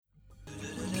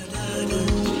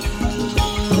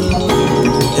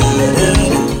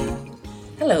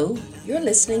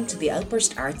listening to the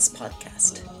Outburst Arts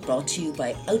podcast, brought to you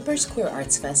by Outburst Queer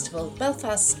Arts Festival,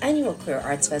 Belfast's annual Queer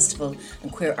Arts Festival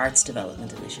and Queer Arts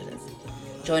Development Initiative.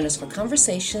 Join us for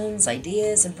conversations,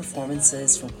 ideas and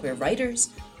performances from queer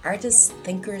writers, artists,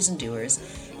 thinkers and doers,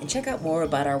 and check out more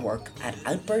about our work at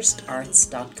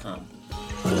outburstarts.com.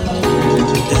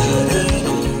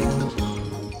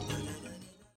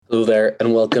 Hello there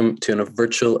and welcome to a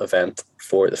virtual event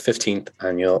for the 15th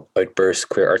annual Outburst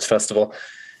Queer Arts Festival.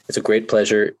 It's a great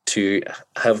pleasure to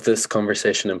have this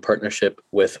conversation in partnership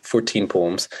with 14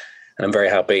 Poems, and I'm very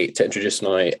happy to introduce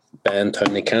now Ben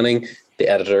Townley-Canning, the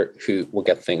editor, who will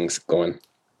get things going.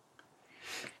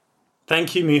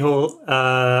 Thank you, Mícheál.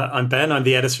 I'm Ben. I'm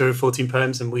the editor of 14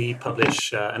 Poems, and we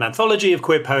publish an anthology of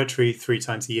queer poetry 3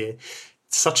 times a year.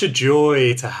 It's such a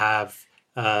joy to have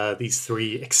these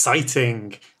 3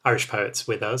 exciting Irish poets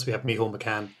with us. We have Mícheál,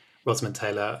 McCann, Rosamund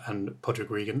Taylor, and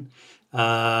Padraig Regan.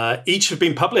 Each have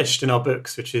been published in our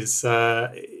books, which is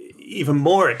even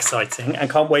more exciting, and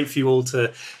can't wait for you all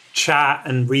to chat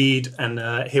and read and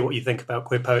hear what you think about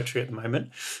queer poetry at the moment.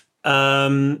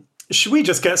 Should we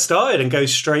just get started and go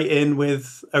straight in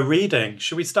with a reading?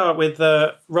 Should we start with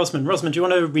Rosamund? Rosamund, do you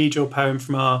want to read your poem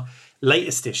from our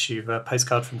latest issue, A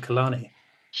Postcard from Killarney?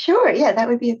 Sure, yeah, that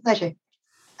would be a pleasure.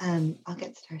 I'll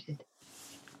get started.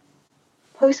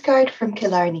 Postcard from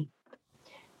Killarney,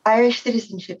 Irish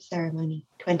Citizenship Ceremony,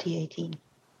 2018.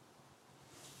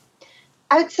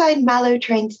 Outside Mallow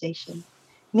train station,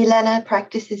 Milena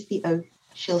practices the oath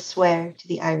she'll swear to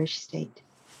the Irish state.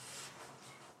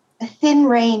 A thin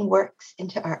rain works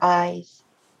into our eyes,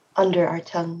 under our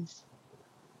tongues.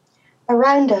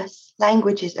 Around us,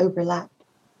 languages overlap.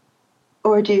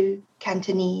 Urdu,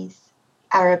 Cantonese,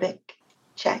 Arabic,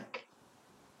 Czech.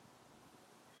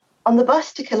 On the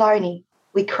bus to Killarney,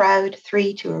 we crowd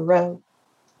 3 to a row.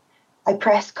 I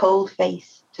press cold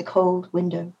face to cold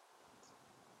window.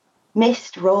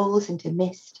 Mist rolls into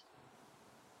mist.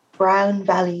 Brown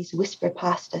valleys whisper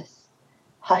past us,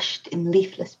 hushed in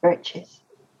leafless birches.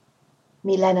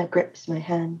 Milena grips my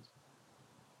hand.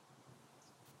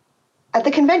 At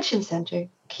the convention centre,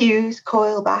 queues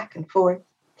coil back and forth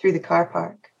through the car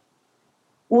park.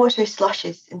 Water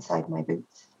slushes inside my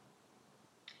boots.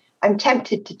 I'm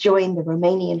tempted to join the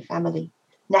Romanian family,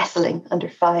 nestling under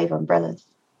 5 umbrellas.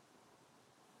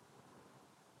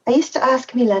 I used to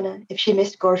ask Milena if she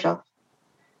missed Gorzhov,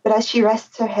 but as she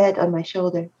rests her head on my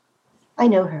shoulder, I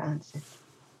know her answer.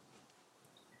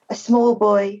 A small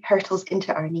boy hurtles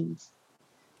into our knees.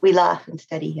 We laugh and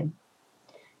steady him.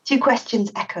 2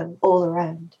 questions echo all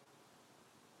around.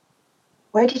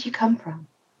 Where did you come from?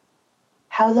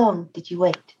 How long did you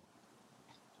wait?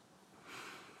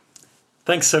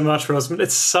 Thanks so much, Rosamund.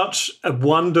 It's such a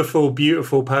wonderful,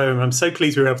 beautiful poem. I'm so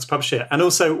pleased we were able to publish it. And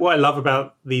also what I love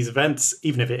about these events,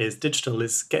 even if it is digital,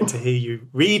 is getting to hear you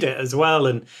read it as well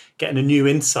and getting a new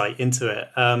insight into it.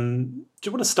 Do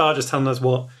you want to start just telling us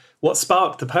what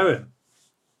sparked the poem?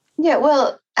 Yeah,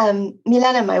 well,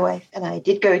 Milena, my wife, and I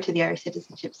did go to the Irish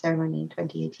Citizenship Ceremony in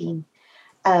 2018.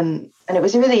 And it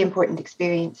was a really important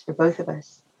experience for both of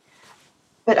us.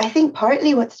 But I think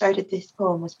partly what started this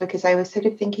poem was because I was sort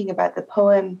of thinking about the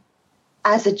poem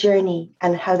as a journey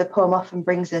and how the poem often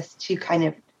brings us to kind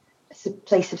of a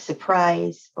place of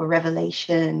surprise or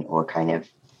revelation or kind of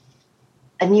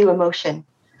a new emotion.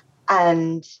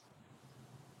 And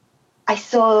I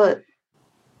saw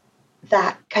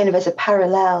that kind of as a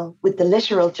parallel with the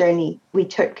literal journey we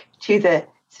took to the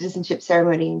citizenship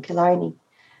ceremony in Killarney.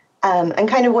 And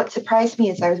kind of what surprised me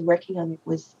as I was working on it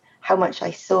was how much I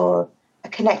saw a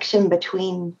connection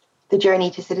between the journey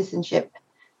to citizenship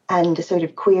and a sort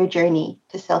of queer journey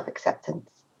to self-acceptance.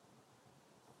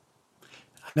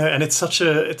 No, and it's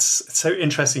so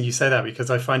interesting you say that,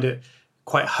 because I find it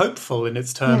quite hopeful in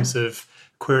its terms of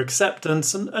queer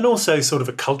acceptance and also sort of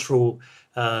a cultural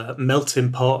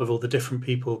melting pot of all the different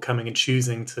people coming and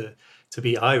choosing to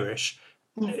be Irish.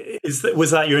 Yeah.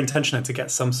 Was that your intention, to get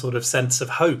some sort of sense of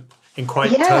hope in quite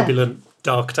turbulent,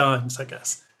 dark times, I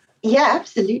guess? Yeah,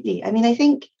 absolutely. I mean, I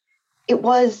think it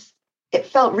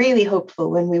felt really hopeful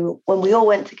when we all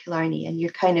went to Killarney, and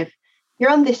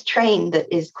you're on this train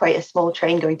that is quite a small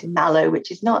train going to Mallow, which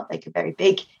is not like a very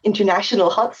big international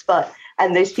hotspot.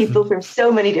 And there's people from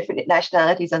so many different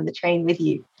nationalities on the train with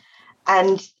you.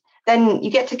 And then you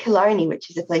get to Killarney,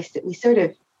 which is a place that we sort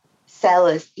of sell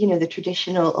as, the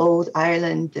traditional old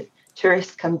Ireland that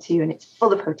tourists come to, and it's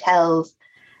full of hotels.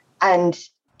 And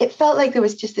it felt like there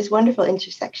was just this wonderful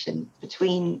intersection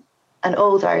between an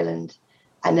old Ireland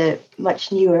and a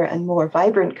much newer and more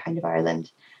vibrant kind of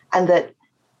Ireland. And that,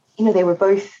 they were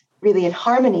both really in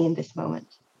harmony in this moment.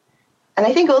 And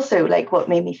I think also, like, what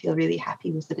made me feel really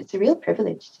happy was that it's a real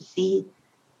privilege to see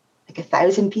like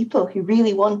 1,000 people who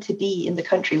really want to be in the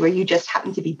country where you just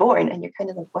happen to be born. And you're kind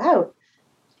of like, wow,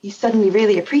 you suddenly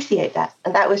really appreciate that.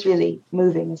 And that was really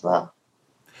moving as well.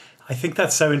 I think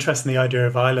that's so interesting, the idea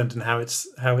of Ireland and how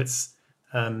it's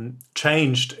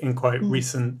changed in quite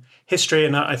recent history.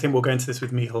 And I think we'll go into this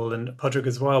with Mícheál and Padraig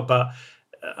as well. But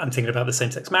I'm thinking about the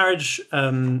same-sex marriage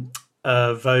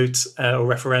vote or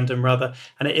referendum rather.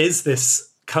 And it is this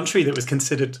country that was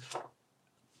considered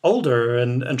older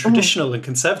and traditional and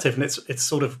conservative, and it's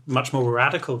sort of much more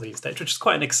radical these days, which is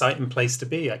quite an exciting place to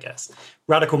be, I guess.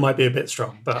 Radical might be a bit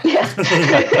strong, but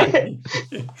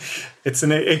it's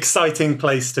an exciting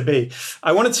place to be.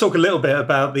 I wanted to talk a little bit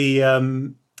about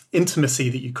the intimacy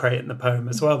that you create in the poem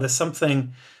as well. There's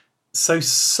something so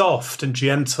soft and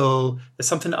gentle. There's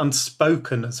something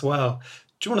unspoken as well.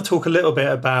 Do you want to talk a little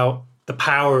bit about the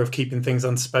power of keeping things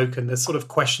unspoken? There's sort of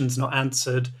questions not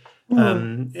answered.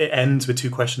 It ends with two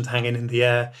questions hanging in the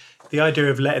air. The idea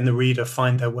of letting the reader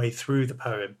find their way through the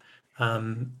poem.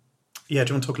 Do you want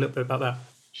to talk a little bit about that?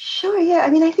 Sure, yeah. I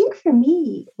mean, I think for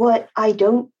me, what I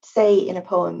don't say in a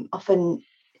poem often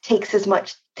takes as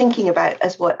much thinking about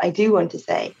as what I do want to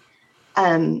say.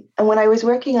 And when I was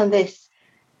working on this,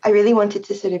 I really wanted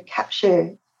to sort of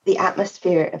capture the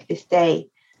atmosphere of this day.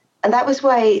 And that was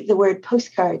why the word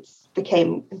postcards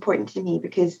became important to me,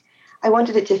 because I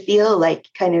wanted it to feel like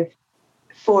kind of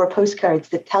 4 postcards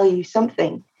that tell you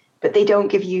something, but they don't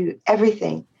give you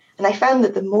everything. And I found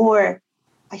that the more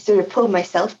I sort of pulled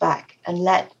myself back and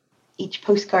let each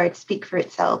postcard speak for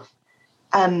itself,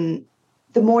 the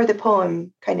more the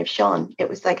poem kind of shone. It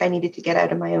was like I needed to get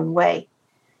out of my own way.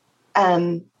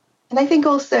 And I think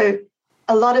also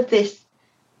a lot of this,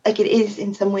 like it is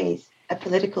in some ways a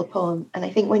political poem. And I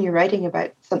think when you're writing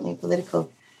about something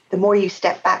political, the more you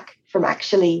step back from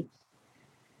actually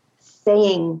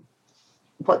saying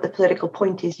what the political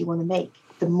point is you want to make,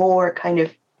 the more kind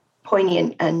of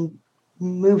poignant and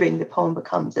moving the poem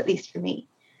becomes, at least for me.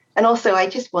 And also, I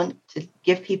just want to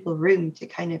give people room to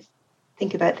kind of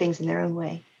think about things in their own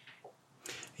way.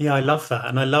 Yeah, I love that.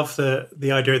 And I love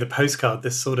the idea of the postcard,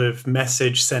 this sort of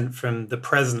message sent from the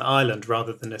present island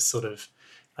rather than this sort of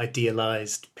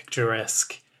idealized,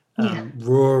 picturesque,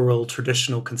 rural,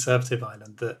 traditional, conservative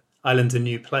island. That island's a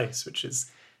new place, which is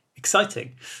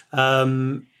exciting.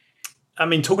 I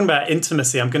mean, talking about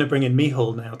intimacy, I'm going to bring in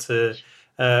Mícheál now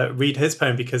to read his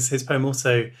poem, because his poem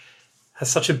also has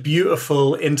such a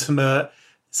beautiful, intimate,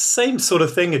 same sort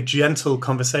of thing, a gentle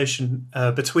conversation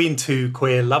between two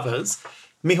queer lovers.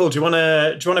 Mícheál, do you want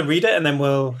to read it, and then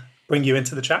we'll bring you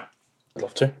into the chat? I'd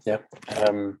love to, yeah.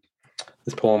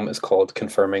 This poem is called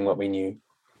Confirming What We Knew.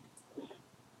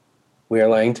 We are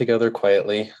lying together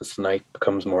quietly as the night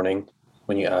becomes morning.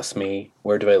 When you ask me,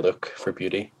 where do I look for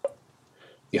beauty?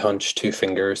 You hunch 2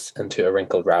 fingers into a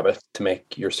wrinkled rabbit to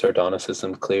make your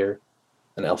sardonicism clear,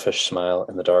 an elfish smile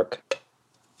in the dark.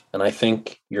 And I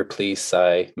think your pleased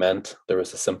sigh meant there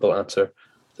was a simple answer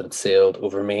that had sailed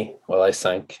over me while I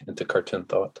sank into cartoon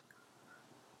thought.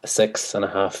 A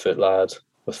 6.5-foot lad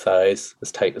with thighs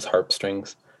as tight as harp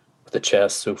strings, with a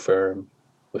chest so firm,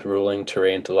 with rolling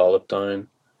terrain to lollop down,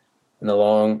 in the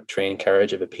long train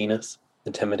carriage of a penis,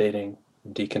 intimidating,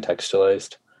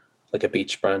 decontextualized, like a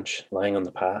beech branch lying on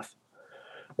the path,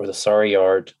 or the sorry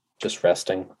yard just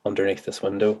resting underneath this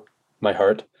window, my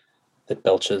heart that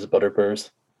belches butterburs,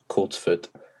 colt's foot,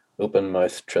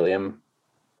 open-mouthed trillium.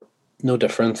 No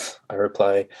difference, I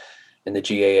reply, in the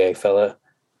GAA fella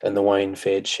and the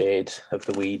wine-fade shade of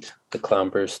the weed that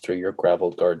clambers through your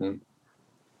gravelled garden.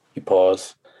 You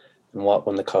pause, and what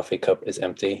when the coffee cup is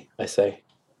empty, I say,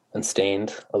 and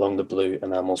stained along the blue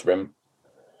enamel's rim?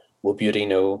 Will beauty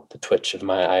know the twitch of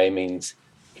my eye means,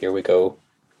 here we go?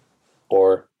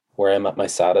 Or where I'm at my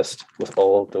saddest with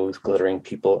all those glittering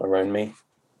people around me?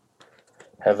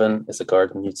 Heaven is a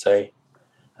garden, you'd say,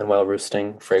 and while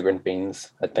roasting fragrant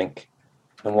beans, I'd think,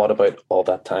 and what about all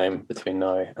that time between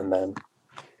now and then?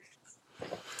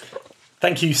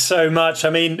 Thank you so much. I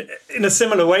mean, in a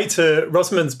similar way to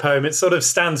Rosamund's poem, it sort of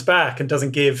stands back and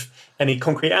doesn't give any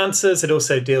concrete answers. It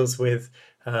also deals with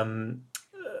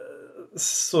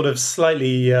sort of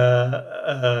slightly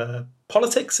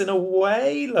politics in a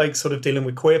way, like sort of dealing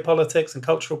with queer politics and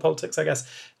cultural politics, I guess.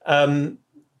 And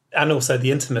also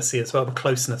the intimacy as well, the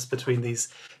closeness between these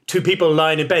two people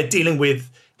lying in bed, dealing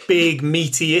with big,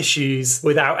 meaty issues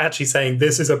without actually saying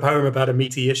this is a poem about a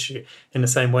meaty issue in the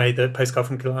same way that Postcard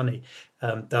from Killarney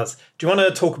does. Do you want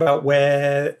to talk about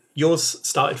where yours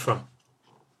started from?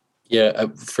 Yeah,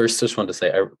 first I just want to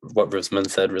say what Rosamund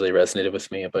said really resonated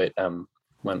with me about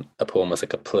when a poem has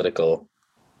like a political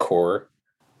core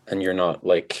and you're not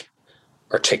like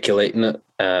articulating it.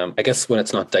 I guess when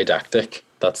it's not didactic,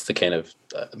 that's the kind of,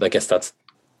 I guess that's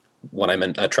what I'm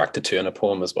attracted to in a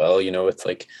poem as well. It's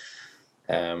like,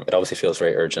 it obviously feels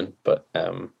very urgent, but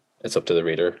it's up to the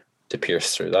reader to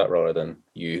pierce through that rather than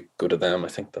you go to them. I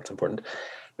think that's important.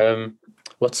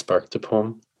 What sparked the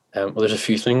poem? Well, there's a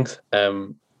few things.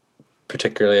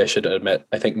 Particularly, I should admit,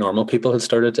 I think normal people had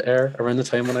started to air around the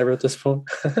time when I wrote this poem.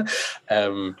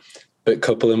 But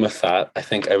coupling with that, I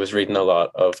think I was reading a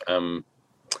lot of, I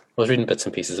was reading bits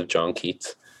and pieces of John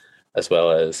Keats, as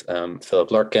well as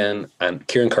Philip Larkin and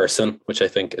Kieran Carson, which I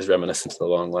think is reminiscent of the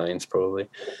long lines, probably.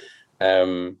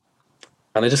 And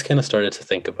I just kind of started to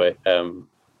think about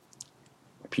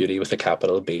beauty with a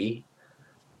capital B,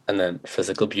 and then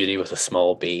physical beauty with a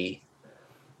small b,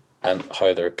 and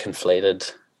how they're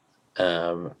conflated.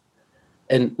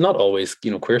 And not always,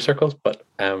 queer circles, but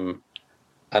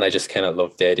and I just kind of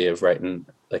love the idea of writing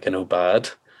like an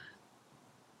obad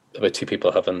about two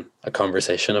people having a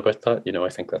conversation about that. I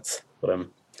think that's what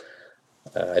I'm.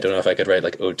 I don't know if I could write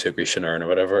like Ode to a Grecian Urn or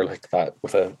whatever like that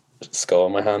with a skull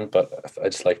in my hand, but I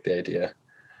just like the idea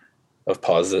of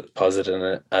positing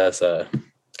it as a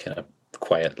kind of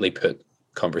quietly put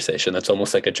conversation. That's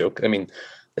almost like a joke. I mean,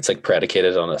 it's like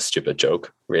predicated on a stupid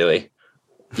joke, really.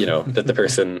 That the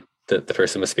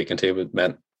person was speaking to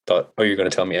thought, oh, you're going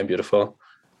to tell me I'm beautiful,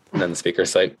 and then the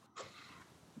speaker's like,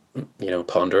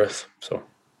 ponderous. So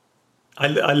I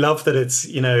love that it's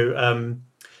and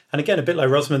again a bit like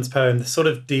Rosamund's poem, sort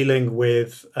of dealing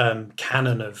with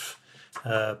canon of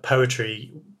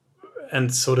poetry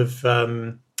and sort of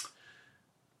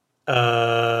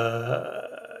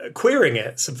queering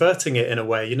it, subverting it in a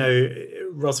way.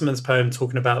 Rosamund's poem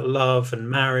talking about love and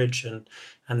marriage and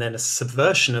then a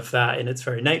subversion of that in its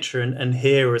very nature. And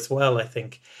here as well, I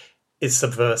think, is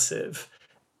subversive,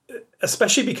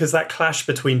 especially because that clash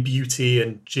between beauty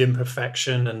and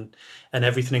imperfection and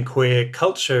everything in queer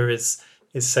culture is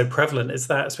so prevalent. Is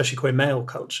that, especially queer male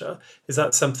culture, is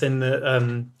that something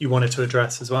that you wanted to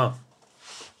address as well?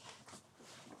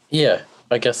 Yeah,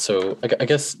 I guess so. I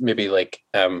guess maybe like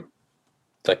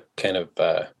that kind of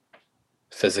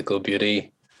physical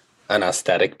beauty and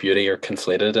aesthetic beauty are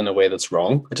conflated in a way that's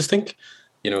wrong. I just think,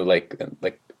 like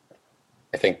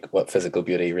I think what physical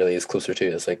beauty really is closer to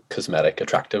is like cosmetic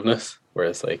attractiveness,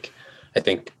 whereas like I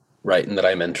think writing that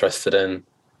I'm interested in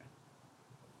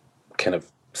kind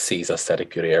of sees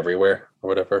aesthetic beauty everywhere or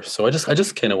whatever. So I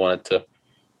just kind of wanted to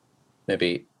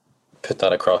maybe put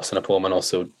that across in a poem, and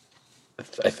also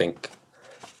I think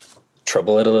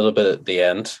trouble it a little bit at the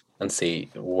end and see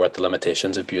what the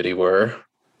limitations of beauty were,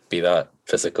 be that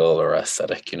physical or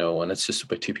aesthetic, when it's just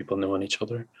about two people knowing each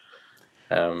other.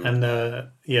 And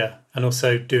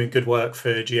also doing good work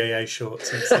for GAA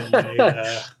shorts in the same way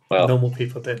normal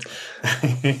people did.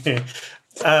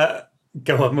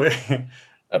 Go on with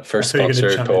first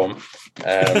sponsored poem.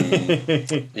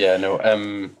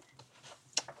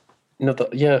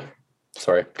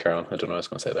 Sorry, carry on. I don't know what I was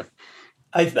going to say there.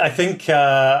 I think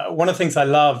one of the things I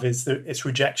love is its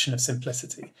rejection of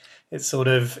simplicity. It sort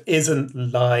of isn't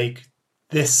like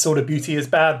this sort of beauty is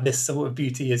bad, this sort of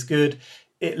beauty is good.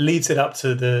 It leaves it up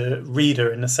to the reader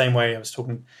in the same way I was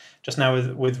talking just now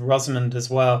with Rosamund as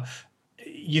well.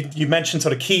 You mentioned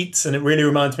sort of Keats, and it really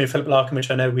reminds me of Philip Larkin,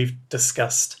 which I know we've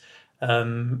discussed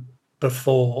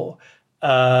before.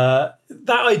 That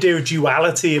idea of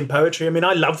duality in poetry, I mean,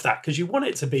 I love that because you want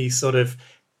it to be sort of,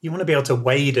 you want to be able to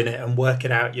wade in it and work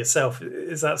it out yourself.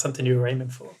 Is that something you were aiming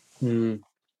for?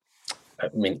 I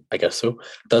mean, I guess so.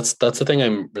 That's the thing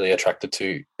I'm really attracted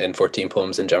to in 14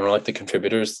 poems in general. Like the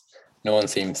contributors, no one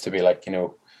seems to be like,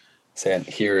 saying,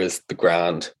 here is the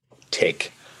grand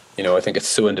take. I think it's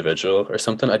so individual or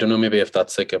something. I don't know, maybe if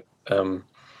that's like a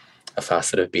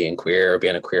facet of being queer or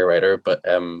being a queer writer, but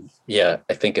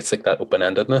I think it's like that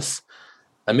open-endedness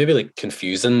and maybe like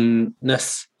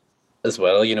confusingness as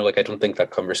well. Like I don't think that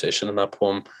conversation in that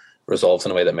poem resolves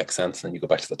in a way that makes sense. And then you go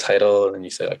back to the title and then you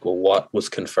say like, well, what was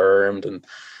confirmed and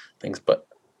things, but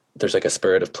there's like a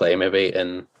spirit of play maybe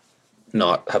in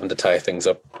not having to tie things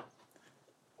up,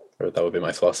 or that would be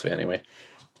my philosophy anyway.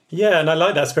 Yeah, and I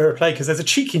like that spirit of play because there's a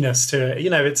cheekiness to it.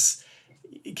 It's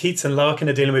Keats and Larkin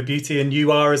are dealing with beauty, and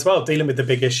you are as well dealing with the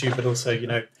big issue, but also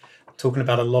talking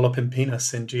about a lollop and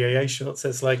penis in GAA shorts.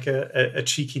 There's like a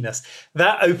cheekiness,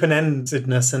 that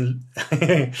open-endedness and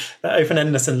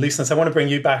looseness. I want to bring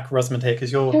you back, Rosamund, here,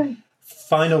 because your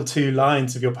final two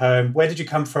lines of your poem, where did you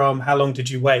come from? How long did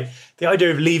you wait? The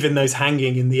idea of leaving those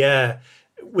hanging in the air,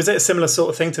 was it a similar sort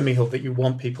of thing to Mícheál, that you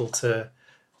want people to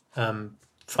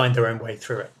find their own way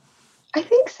through it? I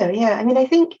think so, yeah. I mean, I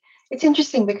think it's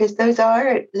interesting because those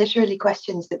are literally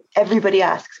questions that everybody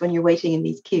asks when you're waiting in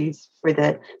these queues for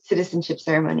the citizenship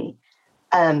ceremony.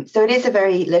 So it is a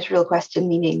very literal question,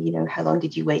 meaning, how long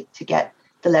did you wait to get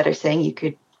the letter saying you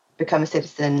could become a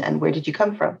citizen, and where did you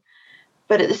come from?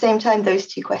 But at the same time, those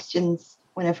two questions,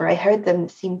 whenever I heard them,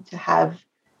 seemed to have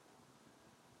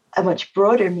a much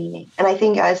broader meaning. And I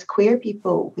think as queer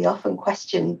people, we often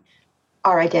question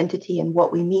our identity and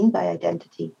what we mean by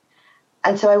identity.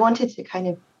 And so I wanted to kind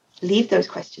of leave those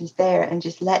questions there and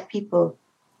just let people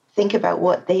think about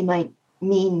what they might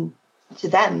mean to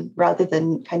them rather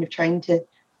than kind of trying to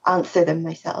answer them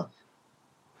myself.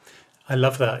 I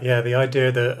love that. Yeah, the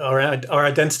idea that our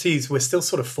identities, we're still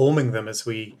sort of forming them as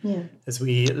we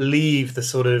leave the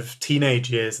sort of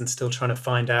teenage years and still trying to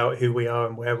find out who we are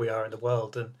and where we are in the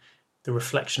world. And the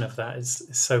reflection of that is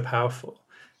so powerful.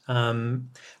 I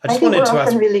think we're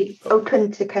often really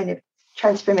open to kind of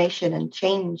transformation and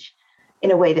change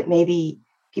in a way that maybe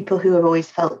people who have always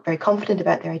felt very confident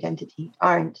about their identity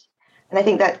aren't. And I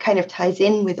think that kind of ties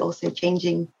in with also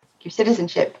changing your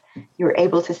citizenship. You're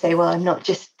able to say, well, I'm not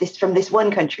just from this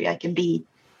one country, I can be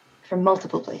from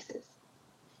multiple places.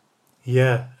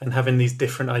 Yeah, and having these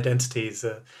different identities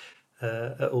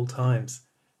at all times.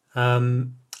 I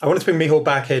want to bring Mícheál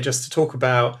back here just to talk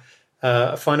about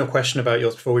a final question about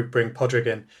yours before we bring Padraig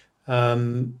in.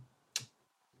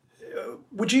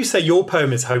 Would you say your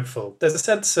poem is hopeful? There's a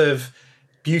sense of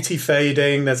beauty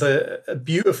fading. There's a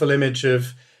beautiful image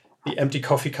of the empty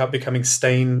coffee cup becoming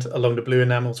stained along the blue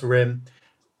enamel's rim.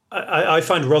 I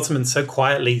find Rosamund so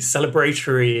quietly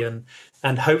celebratory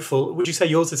and hopeful. Would you say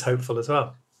yours is hopeful as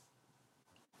well?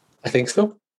 I think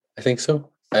so.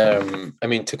 I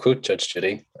mean, to quote Judge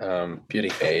Judy, beauty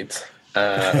fades,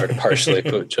 or to partially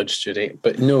quote Judge Judy.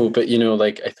 But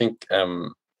I think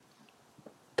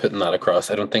putting that across,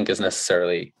 I don't think is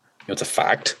necessarily, it's a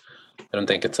fact. I don't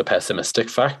think it's a pessimistic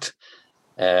fact.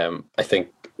 I think,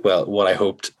 what I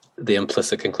hoped the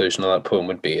implicit conclusion of that poem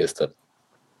would be is that,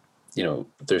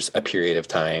 there's a period of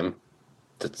time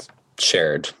that's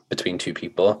shared between two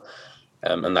people,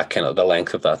 and that kind of the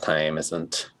length of that time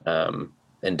isn't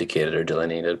indicated or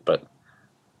delineated, but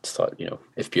it's thought,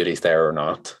 if beauty's there or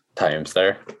not, time's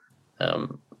there.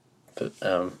 But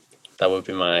that would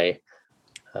be my,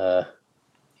 I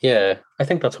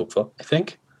think that's hopeful, I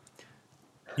think.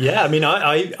 Yeah, I mean,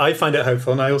 I find it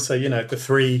hopeful, and I also,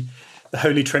 the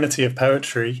holy trinity of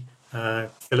poetry,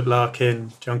 Philip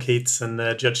Larkin, John Keats, and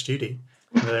Judge Judy,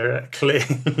 they're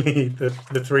clearly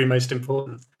the three most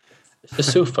important. It's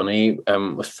just so funny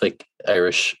with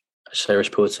Irish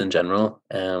poets in general,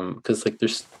 because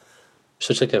there's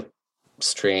such a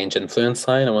strange influence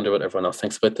line. I wonder what everyone else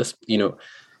thinks about this. I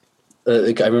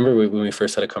remember when we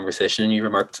first had a conversation and you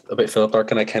remarked about Philip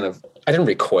Larkin, I didn't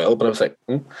recoil, but I was like,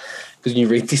 because you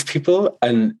read these people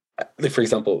and for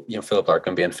example, Philip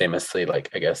Larkin being famously I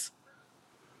guess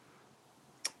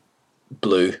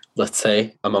blue, let's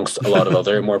say, amongst a lot of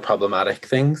other more problematic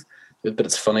things. But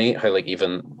it's funny how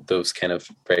even those kind of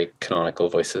very canonical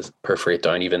voices perforate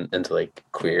down even into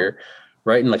queer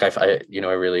writing. I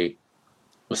really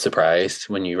was surprised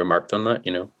when you remarked on that.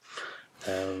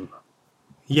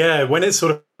 Yeah, when it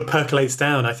sort of percolates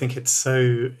down, I think it's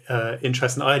so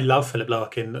interesting. I love Philip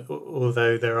Larkin,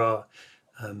 although there are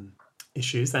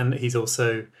issues, and he's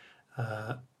also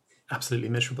absolutely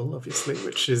miserable, obviously,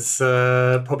 which is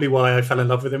probably why I fell in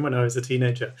love with him when I was a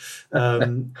teenager.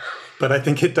 But I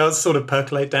think it does sort of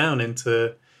percolate down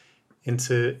into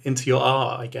your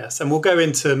art, I guess. And we'll go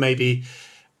into maybe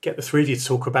get the three of you to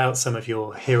talk about some of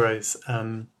your heroes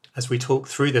as we talk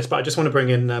through this. But I just want to bring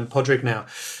in Padraig now.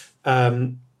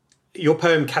 Your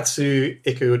poem Katsu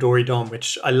Iku Odori Don,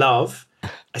 which I love.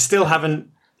 I still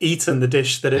haven't eaten the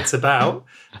dish that it's about,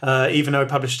 even though I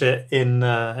published it in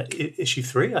issue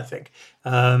 3, I think.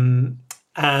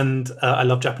 And I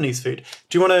love Japanese food.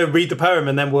 Do you want to read the poem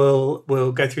and then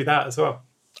we'll go through that as well?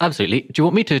 Absolutely. Do you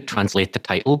want me to translate the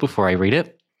title before I read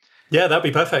it? Yeah, that'd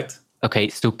be perfect. Okay,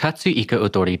 so Katsu Ika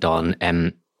Odori Don,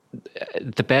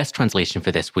 the best translation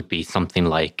for this would be something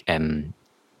like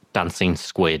dancing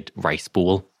squid rice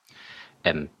bowl.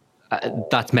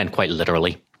 That's meant quite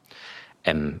literally.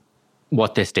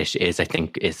 What this dish is, I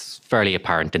think, is fairly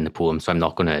apparent in the poem, so I'm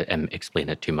not going to explain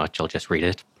it too much. I'll just read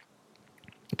it.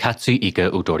 Katsu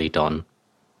Ika Odori Don.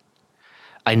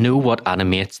 I know what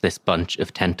animates this bunch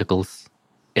of tentacles.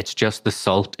 It's just the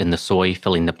salt in the soy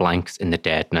filling the blanks in the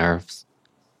dead nerves.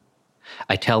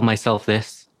 I tell myself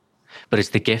this, but as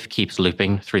the GIF keeps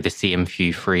looping through the same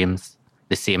few frames,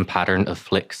 the same pattern of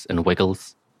flicks and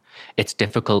wiggles, it's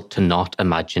difficult to not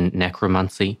imagine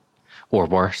necromancy, or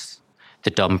worse, the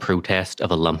dumb protest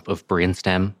of a lump of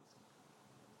brainstem.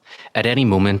 At any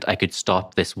moment, I could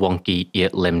stop this wonky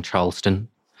 8-limb Charleston,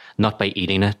 not by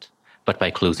eating it, but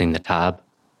by closing the tab.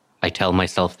 I tell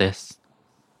myself this,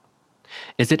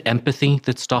 Is it empathy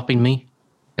that's stopping me?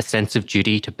 A sense of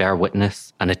duty to bear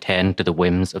witness and attend to the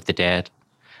whims of the dead,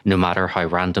 no matter how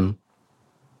random?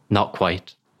 Not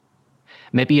quite.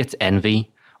 Maybe it's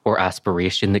envy or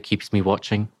aspiration that keeps me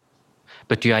watching.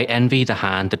 But do I envy the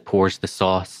hand that pours the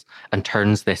sauce and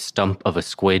turns this stump of a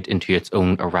squid into its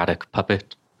own erratic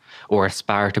puppet, or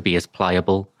aspire to be as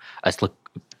pliable as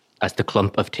the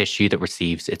clump of tissue that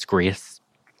receives its grace?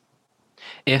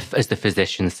 If, as the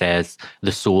physician says,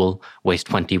 the soul weighs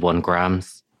 21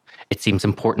 grams, it seems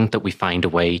important that we find a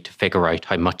way to figure out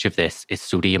how much of this is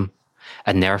sodium,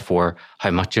 and therefore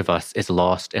how much of us is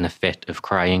lost in a fit of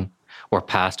crying, or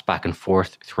passed back and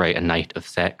forth throughout a night of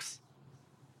sex.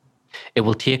 It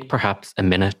will take perhaps a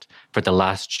minute for the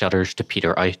last shudders to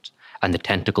peter out and the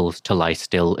tentacles to lie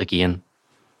still again.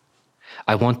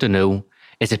 I want to know,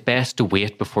 is it best to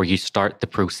wait before you start the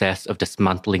process of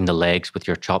dismantling the legs with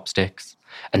your chopsticks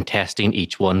and testing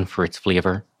each one for its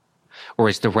flavour? Or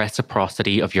is the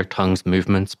reciprocity of your tongue's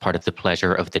movements part of the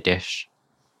pleasure of the dish?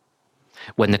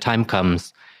 When the time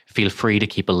comes, feel free to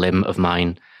keep a limb of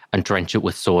mine and drench it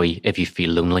with soy if you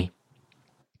feel lonely.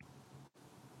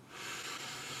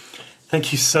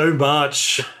 Thank you so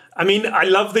much. I mean, I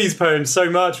love these poems so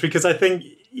much because I think,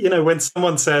 when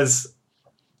someone says,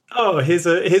 oh, here's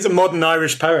a modern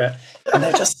Irish poet, and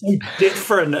they're just so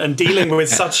different and dealing with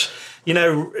such,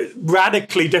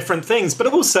 radically different things, but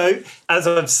also, as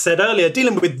I've said earlier,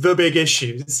 dealing with the big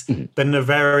issues, but in a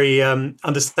very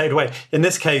understated way. In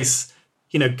this case,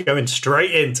 going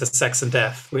straight into sex and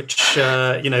death, which,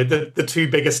 the two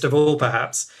biggest of all,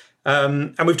 perhaps.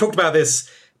 And we've talked about this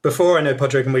before, I know,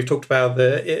 Padraig, and we've talked about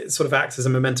it sort of acts as a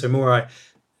memento mori.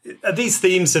 Are these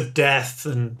themes of death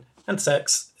and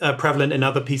sex prevalent in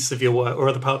other pieces of your work or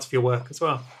other parts of your work as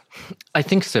well? I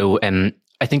think so.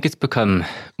 I think it's become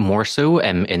more so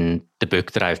in the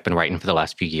book that I've been writing for the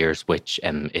last few years, which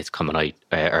is coming out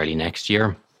early next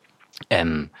year.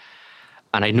 And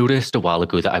I noticed a while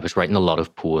ago that I was writing a lot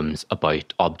of poems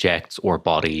about objects or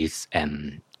bodies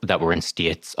that were in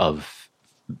states of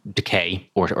decay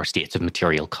or states of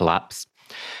material collapse.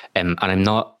 And I'm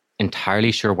not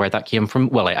entirely sure where that came from.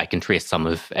 Well, I can trace some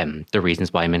of the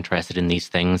reasons why I'm interested in these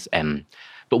things.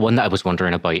 But one that I was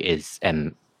wondering about is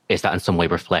that in some way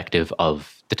reflective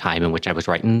of the time in which I was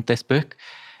writing this book?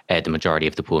 The majority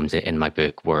of the poems in my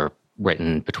book were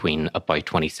written between about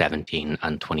 2017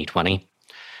 and 2020.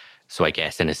 So I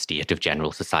guess in a state of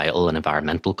general societal and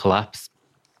environmental collapse.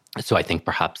 So I think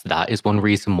perhaps that is one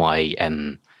reason why,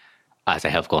 as I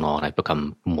have gone on, I've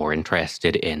become more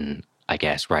interested in, I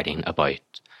guess, writing about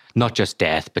not just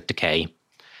death, but decay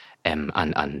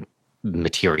and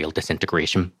material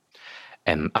disintegration.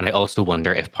 And I also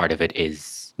wonder if part of it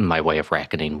is my way of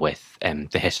reckoning with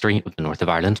the history of the north of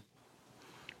Ireland.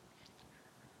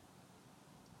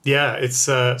 Yeah, it's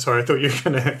sorry, I thought you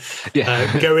were going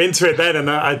to go into it then, and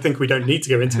I think we don't need to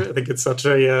go into it. I think it's such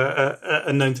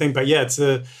a known thing, but yeah, it's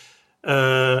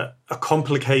a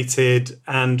complicated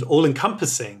and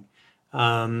all-encompassing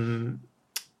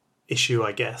issue,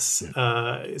 I guess.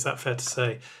 Is that fair to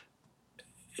say?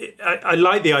 I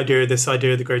like the idea of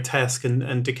the grotesque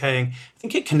and decaying. I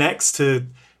think it connects to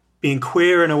being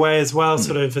queer in a way as well,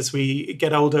 sort of as we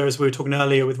get older, as we were talking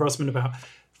earlier with Rosamund about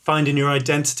finding your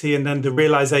identity, and then the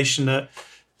realization that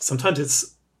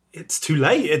sometimes it's too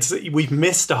late. We've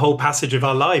missed a whole passage of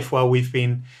our life while we've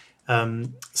been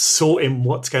sorting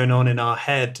what's going on in our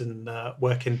head and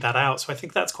working that out. So I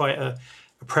think that's quite a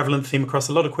prevalent theme across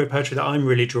a lot of queer poetry that I'm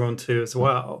really drawn to as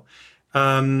well.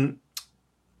 The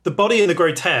body and the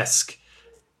grotesque,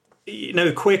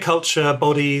 queer culture,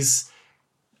 bodies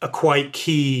are quite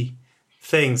key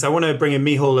things. I want to bring in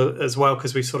Mícheál as well,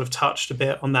 because we've sort of touched a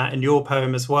bit on that in your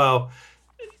poem as well.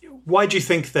 Why do you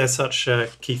think they're such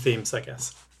key themes, I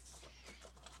guess?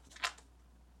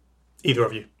 Either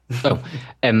of you.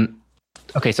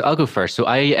 Okay, so I'll go first. So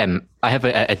I have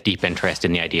a deep interest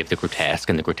in the idea of the grotesque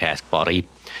and the grotesque body.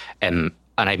 And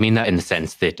I mean that in the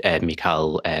sense that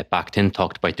Mícheál Bakhtin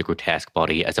talked about the grotesque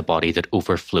body as a body that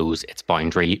overflows its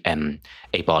boundary,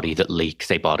 a body that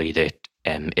leaks, a body that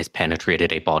is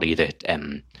penetrated, a body that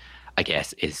I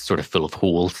guess is sort of full of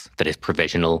holes, that is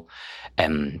provisional.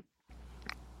 And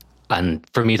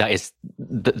for me, that is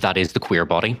the queer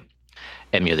body.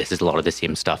 This is a lot of the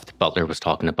same stuff that Butler was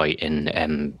talking about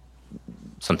in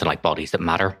something like Bodies That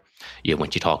Matter.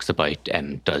 When she talks about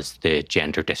does the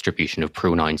gender distribution of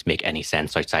pronouns make any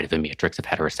sense outside of a matrix of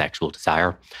heterosexual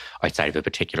desire, outside of a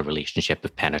particular relationship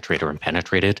of penetrator and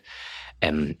penetrated.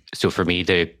 So for me,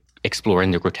 exploring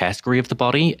the grotesquerie of the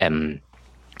body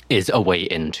is a way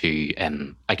into,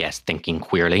 I guess, thinking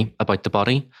queerly about the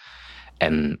body.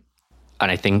 And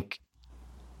I think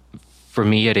for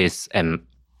me, it is,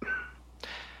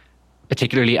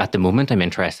 particularly at the moment, I'm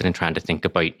interested in trying to think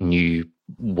about new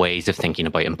ways of thinking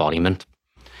about embodiment.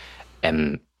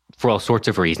 For all sorts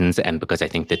of reasons, and because I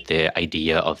think that the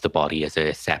idea of the body as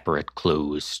a separate,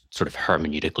 closed, sort of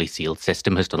hermeneutically sealed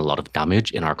system has done a lot of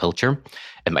damage in our culture.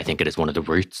 I think it is one of the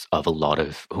roots of a lot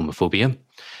of homophobia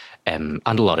and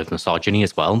a lot of misogyny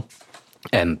as well.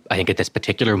 I think at this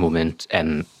particular moment,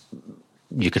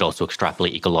 you could also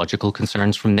extrapolate ecological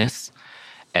concerns from this,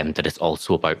 that it's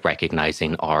also about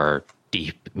recognizing our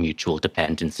deep mutual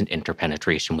dependence and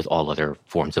interpenetration with all other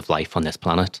forms of life on this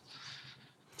planet.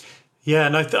 Yeah,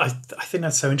 and I think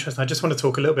that's so interesting. I just want to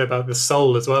talk a little bit about the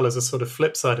soul as well as a sort of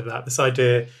flip side of that. This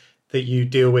idea that you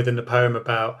deal with in the poem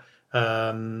about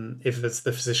if, as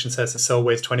the physician says, the soul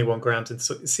weighs 21 grams, and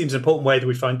so it seems important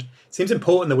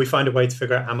that we find a way to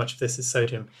figure out how much of this is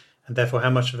sodium, and therefore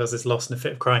how much of us is lost in a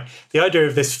fit of crying. The idea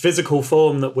of this physical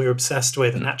form that we're obsessed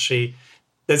with, and actually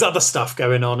there's other stuff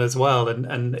going on as well,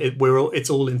 and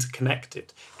it's all interconnected.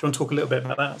 Do you want to talk a little bit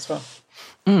about that as well?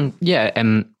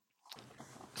 Yeah.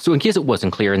 So in case it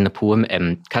wasn't clear in the poem,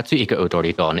 Katsu Ika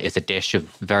Odori Don is a dish of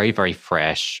very, very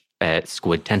fresh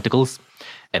squid tentacles.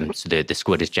 So the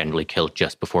squid is generally killed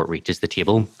just before it reaches the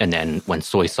table. And then when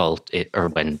soy sauce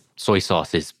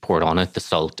is poured on it, the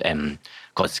salt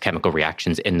causes chemical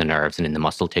reactions in the nerves and in the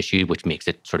muscle tissue, which makes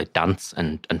it sort of dance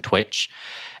and twitch.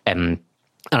 And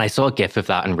I saw a gif of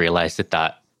that and realized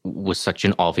that was such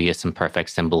an obvious and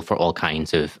perfect symbol for all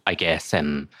kinds of, I guess,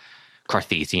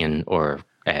 Cartesian or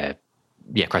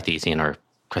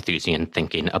Cartesian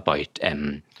thinking about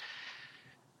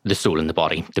the soul in the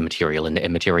body, the material and the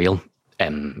immaterial.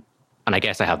 And I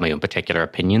guess I have my own particular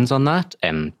opinions on that.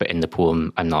 But in the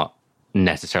poem, I'm not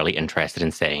necessarily interested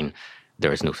in saying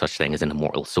there is no such thing as an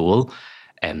immortal soul,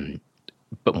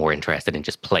 but more interested in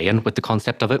just playing with the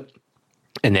concept of it.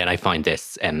 And then I find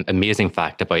this amazing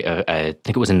fact about, I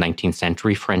think it was a 19th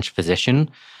century French physician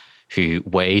who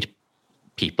weighed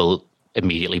people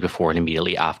immediately before and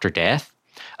immediately after death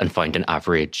and found an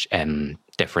average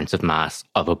difference of mass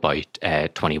of about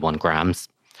 21 grams.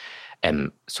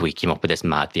 So he came up with this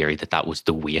mad theory that was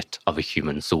the weight of a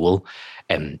human soul,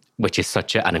 which is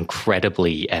such an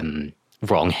incredibly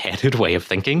wrong-headed way of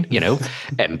thinking,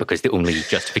 because the only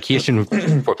justification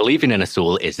for believing in a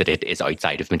soul is that it is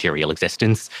outside of material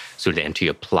existence. So then to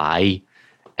apply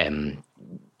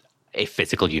a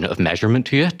physical unit of measurement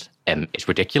to it is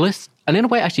ridiculous. And in a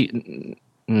way, actually,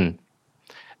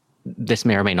 this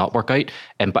may or may not work out,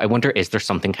 but I wonder, is there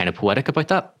something kind of poetic about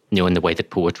that? In the way that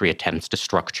poetry attempts to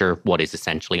structure what is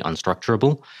essentially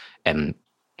unstructurable,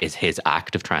 is his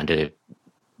act of trying to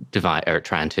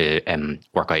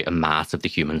work out a mass of the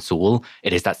human soul.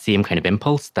 It is that same kind of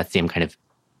impulse, that same kind of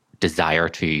desire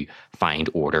to find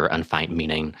order and find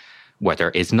meaning where there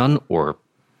is none, or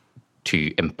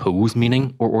to impose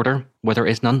meaning or order where there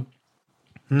is none.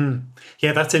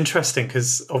 Yeah, that's interesting,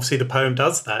 because obviously the poem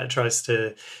does that.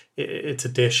 It's a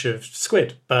dish of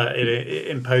squid, but it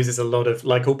imposes a lot of,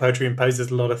 like all poetry,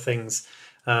 imposes a lot of things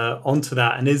onto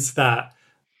that. And is that,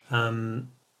 I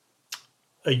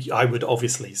would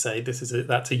obviously say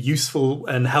that's a useful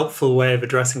and helpful way of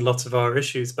addressing lots of our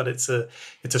issues, but it's a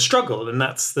struggle, and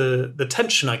that's the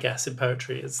tension, I guess, in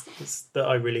poetry is that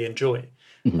I really enjoy.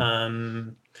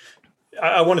 Mm-hmm.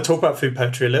 I want to talk about food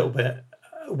poetry a little bit.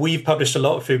 We've published a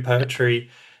lot of food poetry.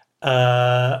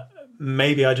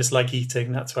 Maybe I just like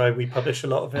eating. That's why we publish a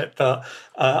lot of it. But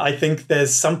I think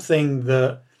there's something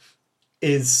that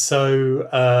is so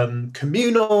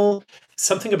communal,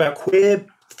 something about queer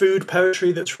food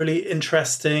poetry that's really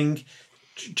interesting.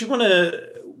 Do you want to,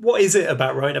 what is it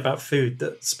about writing about food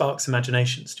that sparks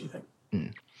imaginations, do you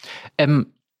think?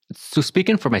 So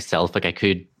speaking for myself, I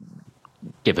could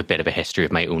give a bit of a history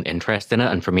of my own interest in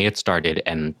it. And for me, it started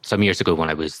some years ago when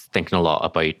I was thinking a lot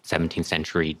about 17th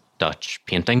century Dutch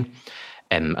painting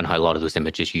and how a lot of those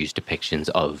images use depictions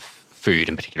of food,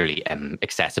 and particularly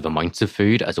excessive amounts of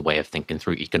food, as a way of thinking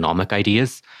through economic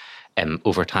ideas.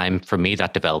 Over time, for me,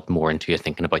 that developed more into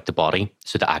thinking about the body.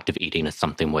 So the act of eating is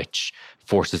something which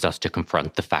forces us to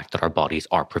confront the fact that our bodies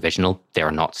are provisional. They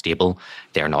are not stable.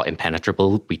 They are not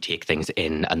impenetrable. We take things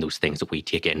in, and those things that we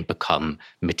take in become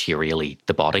materially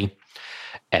the body.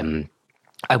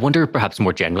 I wonder, perhaps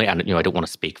more generally, and I don't want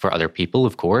to speak for other people,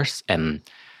 of course, but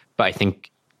I think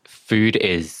food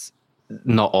is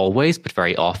not always, but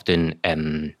very often,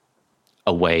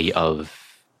 a way of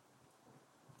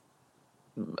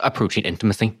approaching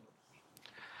intimacy.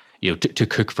 To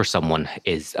cook for someone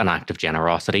is an act of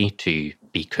generosity. To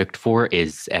be cooked for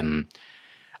is,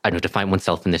 to find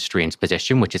oneself in this strange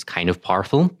position, which is kind of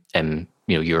powerful.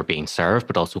 You're being served,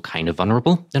 but also kind of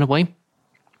vulnerable in a way.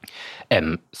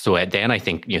 So then I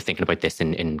think, thinking about this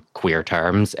in queer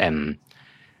terms, the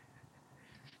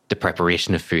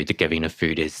preparation of food, the giving of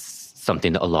food is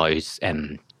something that allows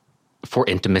for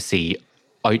intimacy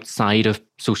outside of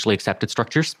socially accepted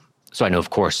structures. So I know,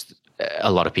 of course,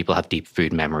 a lot of people have deep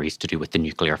food memories to do with the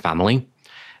nuclear family.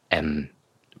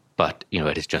 But,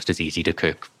 it is just as easy to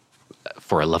cook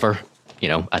for a lover,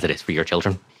 as it is for your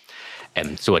children.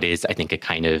 So it is, I think, a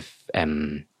kind of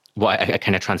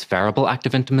transferable act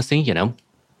of intimacy,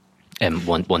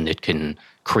 one that can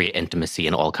create intimacy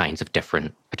in all kinds of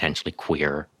different, potentially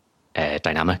queer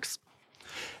dynamics.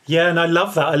 Yeah, and I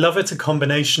love that. I love it's a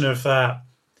combination of that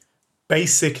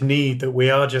basic need that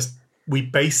we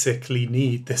basically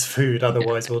need this food,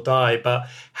 otherwise we'll die, but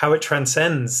how it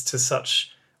transcends to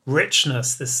such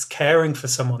richness, this caring for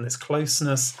someone, this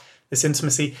closeness, this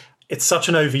intimacy. It's such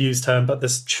an overused term, but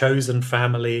this chosen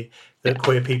family that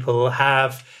queer people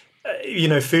have,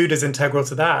 food is integral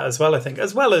to that as well, I think,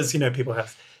 as well as, people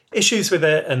have issues with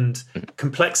it and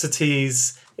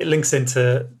complexities. It links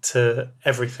into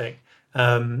everything.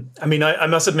 I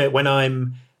must admit, when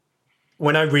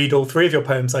I read all three of your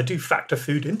poems, I do factor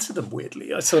food into them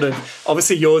weirdly.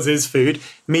 Obviously yours is food.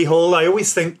 Mícheál, I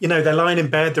always think, they're lying in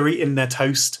bed, they're eating their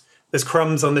toast. There's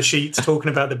crumbs on the sheets talking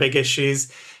about the big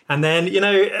issues. And then,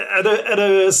 at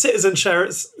a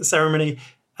citizenship ceremony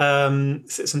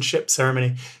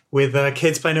with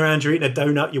kids playing around, you're eating a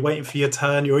donut, you're waiting for your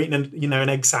turn, you're eating an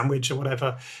egg sandwich or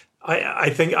whatever. I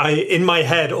think in my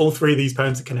head, all three of these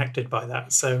poems are connected by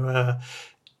that. So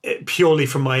purely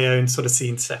from my own sort of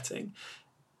scene setting.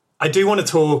 I do want to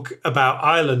talk about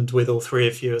Ireland with all three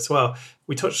of you as well.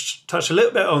 We touched a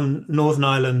little bit on Northern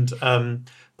Ireland,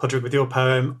 Padraig, with your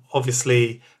poem.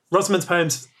 Obviously, Rosamund's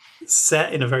poem's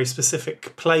set in a very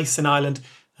specific place in Ireland,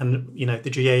 and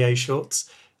the GAA shorts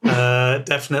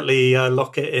definitely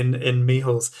lock it in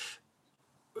Mícheál's.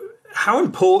 How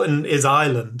important is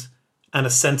Ireland and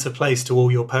a centre place to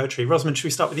all your poetry? Rosamund, should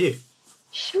we start with you?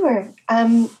 Sure.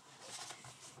 I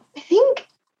think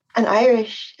an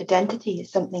Irish identity is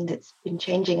something that's been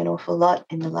changing an awful lot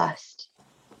in the last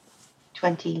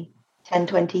 20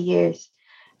 years.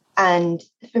 And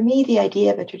for me, the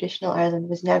idea of a traditional Ireland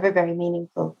was never very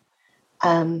meaningful.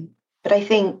 But I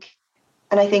think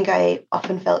I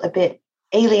often felt a bit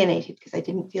alienated because I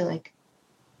didn't feel like,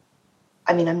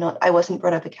 I wasn't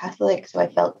brought up a Catholic, so I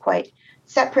felt quite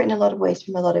separate in a lot of ways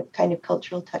from a lot of kind of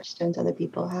cultural touchstones other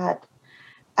people had.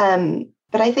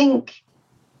 But I think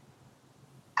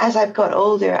as I've got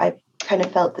older, I've kind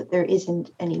of felt that there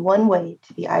isn't any one way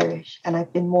to be Irish. And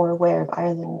I've been more aware of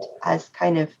Ireland as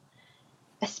kind of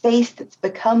a space that's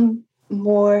become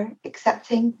more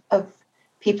accepting of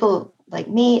people like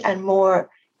me and more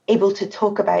able to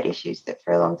talk about issues that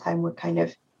for a long time were kind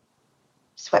of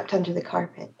swept under the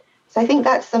carpet. So I think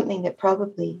that's something that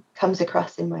probably comes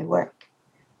across in my work,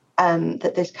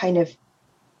 that there's kind of,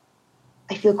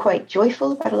 I feel quite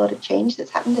joyful about a lot of change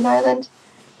that's happened in Ireland.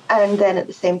 And then at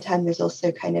the same time, there's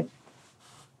also kind of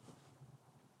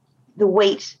the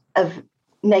weight of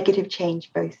negative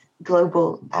change, both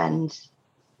global and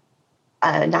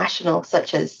national,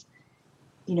 such as,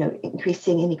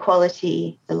 increasing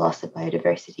inequality, the loss of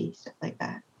biodiversity, stuff like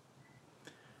that.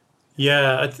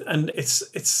 Yeah, and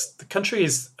it's the country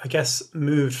is, I guess,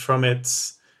 moved from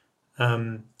its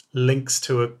links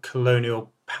to a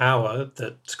colonial power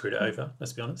that screwed it over,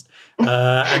 let's be honest,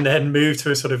 and then moved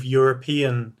to a sort of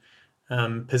European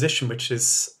position, which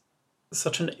is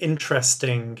such an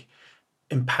interesting,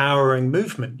 empowering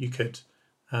movement, you could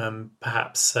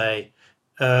perhaps say.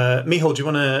 Mícheál, do you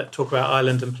want to talk about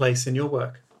Ireland and place in your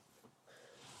work?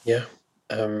 Yeah.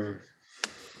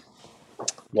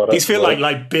 These feel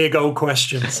like big old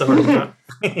questions. Sorry.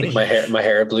 my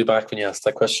hair blew back when you asked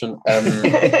that question.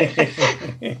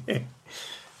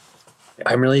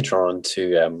 I'm really drawn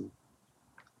to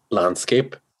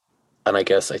landscape, and I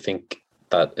think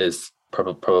that is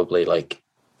probably like,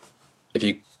 if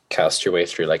you cast your way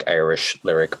through like Irish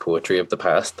lyric poetry of the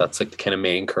past, that's like the kind of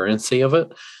main currency of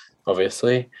it,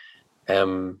 obviously.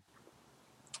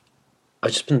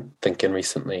 I've just been thinking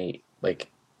recently, like,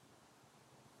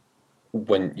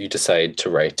 when you decide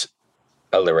to write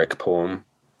a lyric poem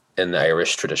in the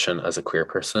Irish tradition as a queer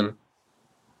person,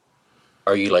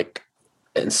 are you like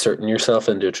inserting yourself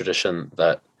into a tradition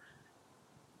that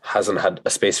hasn't had a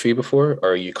space for you before,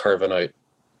 or are you carving out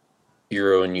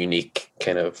your own unique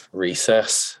kind of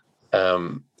recess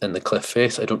in the cliff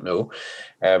face? I don't know.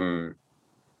 I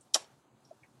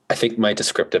think my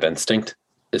descriptive instinct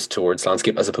is towards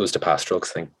landscape as opposed to pastoral,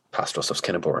 because I think pastoral stuff's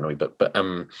kind of boring a wee bit. But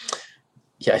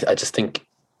yeah, I just think,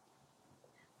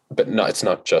 but no, it's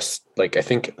not just like, I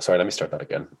think, sorry, let me start that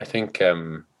again. I think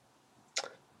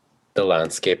the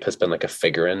landscape has been like a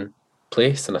figuring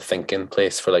place and a thinking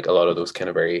place for like a lot of those kind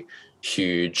of very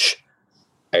huge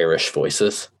Irish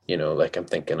voices. You know, like I'm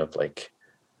thinking of like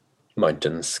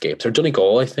Mountainscapes or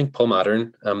Donegal. I think Paul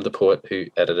Maddern, the poet who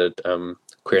edited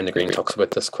Queer in the Green, talks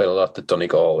about this quite a lot. That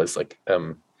Donegal is like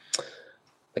an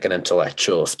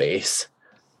intellectual space.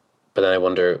 But then I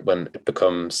wonder, when it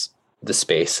becomes the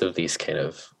space of these kind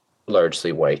of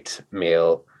largely white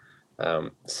male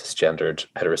cisgendered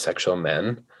heterosexual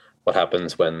men, what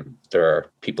happens when there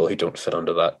are people who don't fit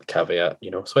under that caveat,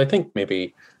 you know? So I think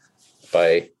maybe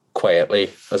by quietly,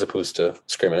 as opposed to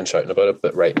screaming and shouting about it,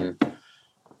 but writing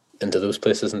into those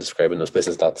places and describing those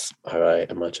places, that's how I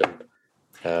imagine.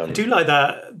 I do like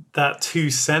that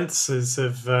two senses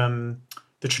of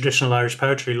the traditional Irish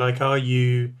poetry. Like, are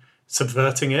you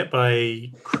subverting it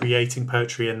by creating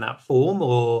poetry in that form,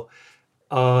 or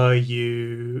are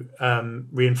you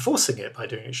reinforcing it by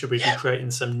doing it? Should we be creating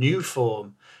some new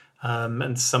form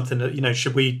and something that, you know,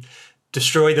 should we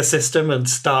destroy the system and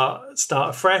start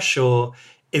afresh, or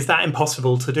is that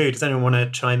impossible to do? Does anyone want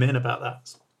to chime in about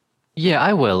that? Yeah,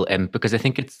 I will, because I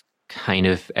think it's kind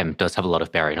of does have a lot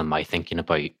of bearing on my thinking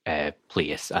about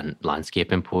place and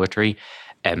landscape in poetry.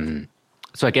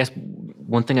 So I guess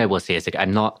one thing I will say is, like,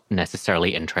 I'm not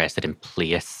necessarily interested in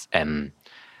place. I'm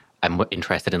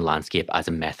interested in landscape as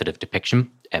a method of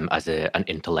depiction, as an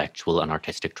intellectual and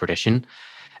artistic tradition.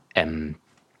 And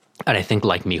I think,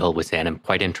 like Mícheál was saying, I'm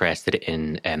quite interested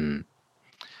in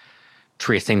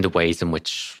tracing the ways in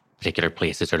which particular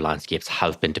places or landscapes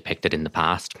have been depicted in the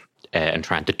past, and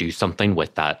trying to do something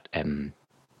with that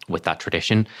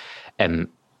tradition.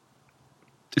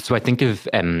 So I think of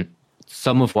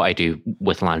some of what I do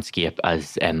with landscape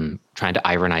as trying to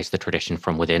ironize the tradition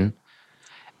from within,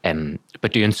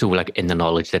 but doing so like in the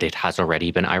knowledge that it has already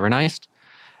been ironized.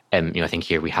 You know, I think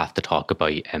here we have to talk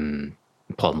about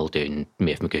Paul Muldoon,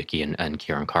 Maeve McGookie, and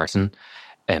Kieran Carson.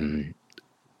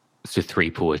 So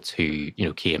three poets who, you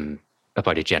know, came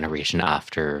about a generation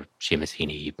after Seamus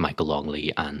Heaney, Michael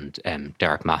Longley, and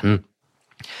Derek Mahon,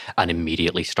 and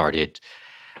immediately started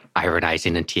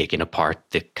ironizing and taking apart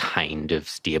the kind of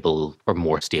stable or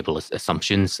more stable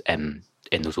assumptions in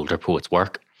those older poets'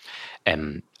 work.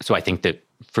 So I think that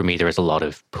for me, there is a lot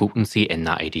of potency in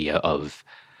that idea of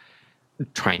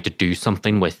trying to do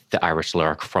something with the Irish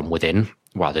lyric from within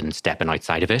rather than stepping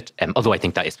outside of it. Although I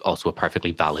think that is also a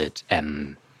perfectly valid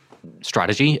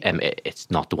strategy.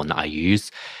 It's not the one that I use.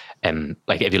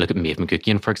 Like if you look at Maeve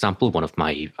McGookian, for example, one of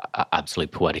my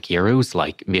absolute poetic heroes,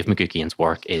 like Maeve McGookian's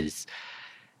work is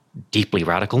deeply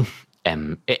radical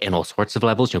in all sorts of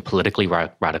levels, you know, politically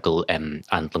radical and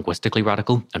linguistically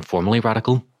radical and formally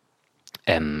radical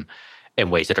in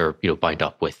ways that are, you know, bound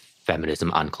up with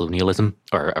feminism and colonialism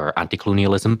or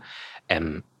anti-colonialism.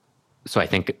 So I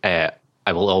think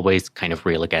I will always kind of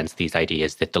rail against these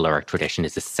ideas that the lyric tradition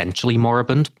is essentially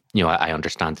moribund. You know, I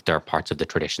understand that there are parts of the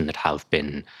tradition that have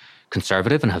been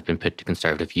conservative and have been put to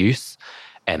conservative use.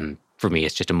 For me,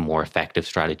 it's just a more effective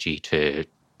strategy to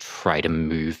try to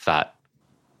move that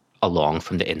along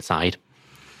from the inside.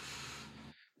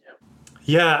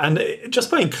 Yeah, and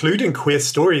just by including queer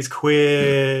stories,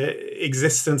 queer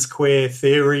existence, queer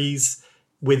theories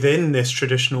within this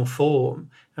traditional form,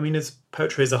 I mean, as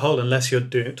poetry as a whole, unless you're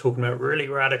talking about really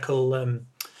radical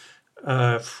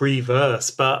free verse,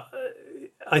 but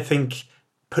I think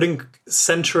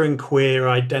centering queer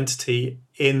identity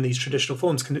in these traditional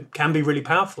forms can be really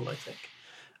powerful, I think.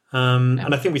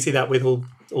 And I think we see that with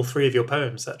all three of your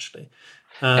poems, actually.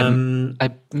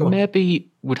 I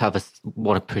maybe would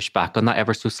want to push back on that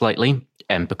ever so slightly,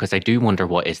 because I do wonder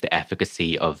what is the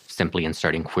efficacy of simply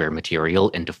inserting queer material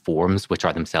into forms which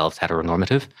are themselves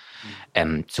heteronormative.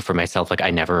 So for myself, like I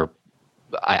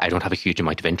don't have a huge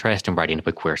amount of interest in writing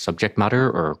about queer subject matter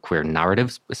or queer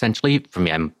narratives, essentially. For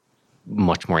me, I'm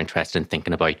much more interested in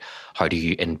thinking about how do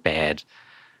you embed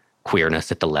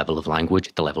queerness at the level of language,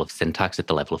 at the level of syntax, at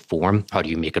the level of form. How do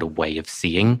you make it a way of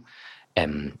seeing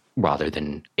rather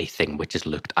than a thing which is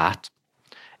looked at?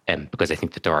 Because I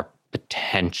think that there are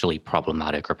potentially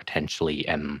problematic or potentially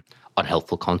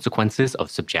unhelpful consequences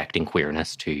of subjecting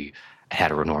queerness to a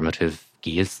heteronormative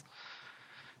gaze.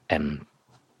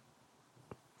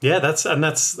 Yeah, that's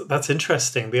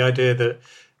interesting. The idea that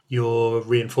you're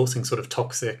reinforcing sort of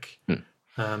toxic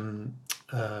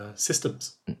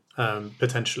systems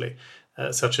potentially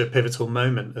at such a pivotal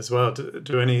moment as well.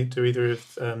 Do either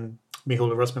of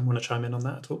Mícheál or Rosamund want to chime in on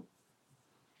that at all?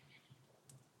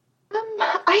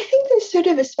 I think there's sort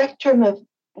of a spectrum of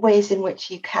ways in which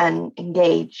you can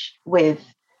engage with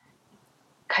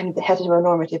kind of the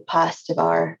heteronormative past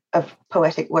of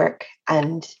poetic work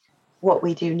and what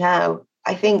we do now.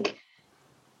 I think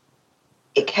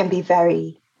it can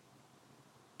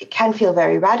feel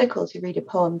very radical to read a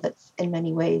poem that's in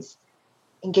many ways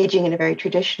engaging in a very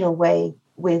traditional way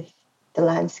with the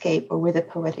landscape or with a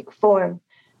poetic form,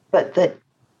 but that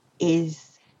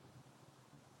uses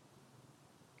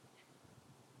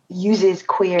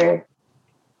queer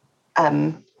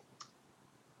kind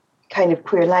of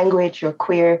queer language or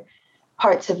queer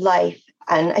parts of life.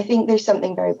 And I think there's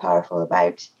something very powerful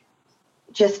about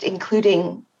just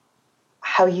including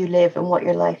how you live and what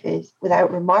your life is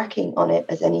without remarking on it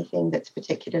as anything that's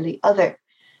particularly other.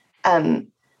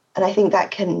 And I think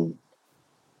that can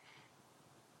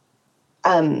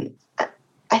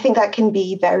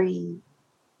be very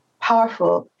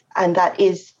powerful. And that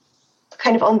is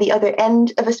kind of on the other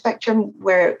end of a spectrum,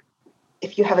 where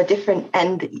if you have a different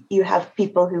end, you have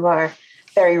people who are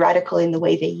very radical in the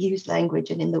way they use language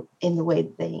and in the way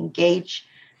they engage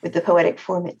with the poetic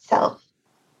form itself.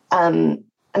 And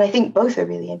I think both are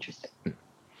really interesting.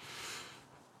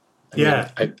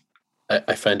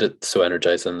 I find it so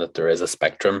energizing that there is a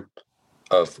spectrum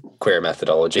of queer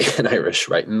methodology in Irish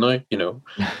writing now.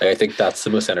 I think that's the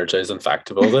most energizing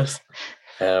fact of all this.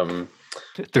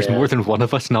 There's more than one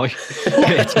of us now.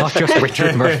 It's not just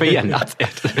Richard Murphy and that's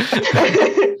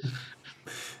it.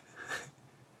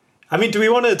 I mean, do we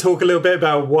want to talk a little bit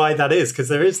about why that is? Because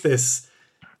there is this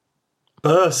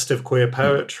burst of queer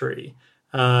poetry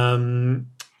in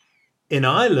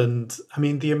Ireland. I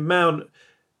mean, the amount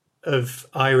of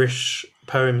Irish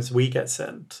poems we get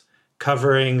sent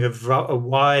covering a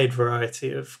wide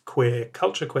variety of queer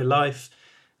culture, queer life,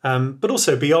 but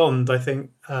also beyond, I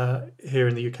think, here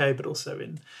in the UK, but also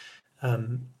in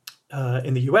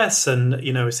the US. And,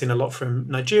 we've seen a lot from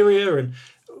Nigeria. And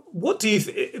what do you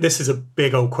this is a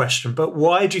big old question, but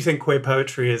why do you think queer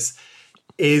poetry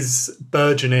is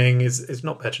burgeoning, is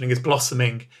not burgeoning, is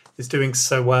blossoming, is doing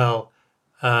so well?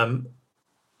 And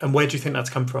where do you think that's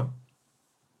come from?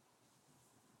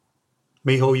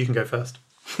 Mícheál, you can go first.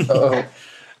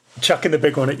 Chucking the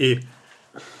big one at you.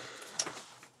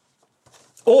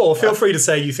 Or feel free to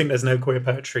say you think there's no queer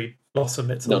poetry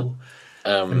blossom. It's all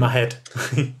in my head.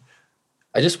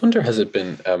 I just wonder, has it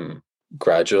been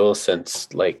gradual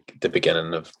since like the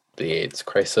beginning of the AIDS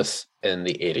crisis in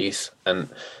the 80s and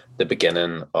the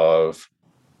beginning of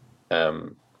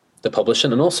the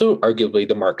publishing and also arguably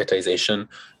the marketization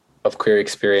of queer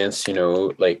experience, in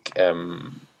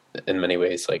many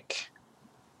ways, like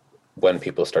when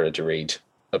people started to read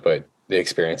about the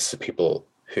experience of people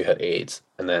who had AIDS,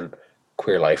 and then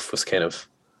queer life was kind of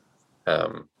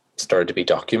started to be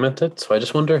documented. So I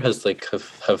just wonder,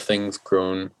 have things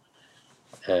grown?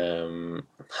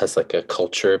 Has like a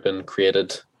culture been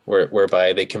created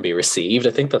whereby they can be received?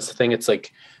 I think that's the thing. It's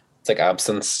like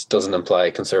absence doesn't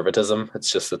imply conservatism.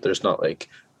 It's just that there's not like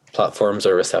platforms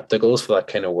or receptacles for that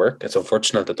kind of work. It's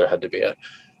unfortunate that there had to be a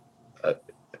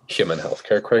human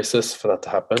healthcare crisis for that to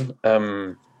happen.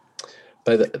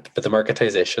 But the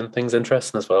marketization thing's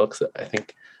interesting as well, because I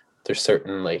think there's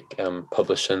certain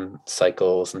publishing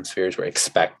cycles and spheres where I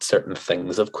expect certain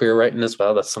things of queer writing as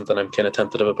well. That's something I'm kind of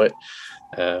tentative about.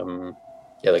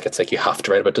 It's like you have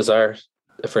to write about desire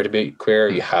if you're to be queer.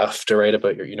 You have to write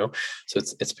about your, so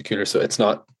it's peculiar. So it's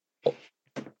not.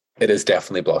 It is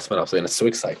definitely blossoming, absolutely, and it's so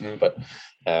exciting. But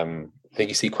I think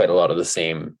you see quite a lot of the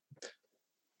same,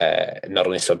 not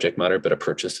only subject matter but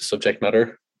approaches to subject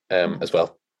matter as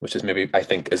well, which is maybe I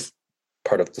think is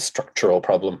part of the structural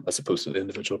problem as opposed to the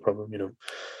individual problem.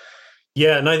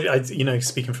 Yeah, and I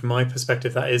speaking from my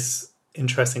perspective, that is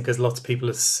interesting because lots of people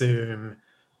assume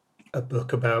a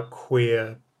book about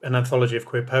an anthology of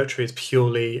queer poetry is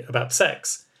purely about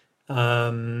sex.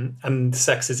 And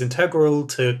sex is integral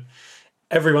to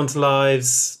everyone's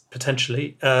lives,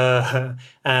 potentially.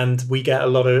 And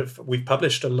we've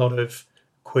published a lot of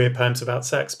queer poems about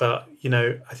sex, but,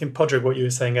 I think, Padraig, what you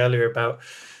were saying earlier about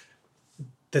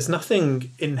there's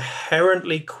nothing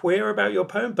inherently queer about your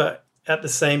poem, but at the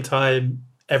same time,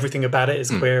 everything about it is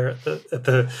queer at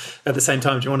the same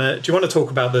time. Do you want to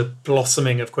talk about the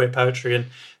blossoming of queer poetry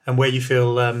and where you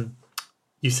feel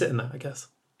you sit in that, I guess?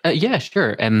 Yeah,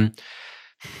 sure.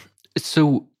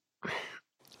 So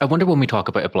I wonder, when we talk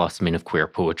about a blossoming of queer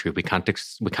poetry, we can't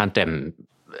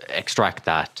extract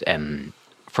that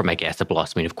from, I guess, a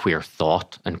blossoming of queer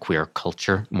thought and queer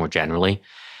culture more generally,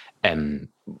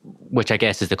 which I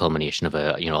guess is the culmination of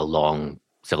a long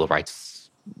civil rights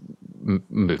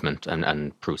movement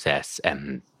and process.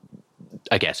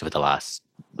 I guess over the last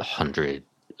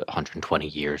 120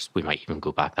 years, we might even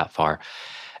go back that far.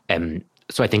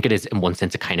 So I think it is, in one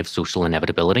sense, a kind of social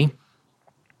inevitability.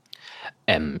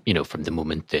 From the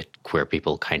moment that queer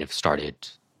people kind of started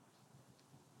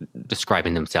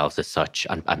describing themselves as such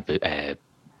and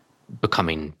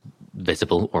becoming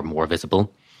visible or more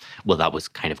visible, well, that was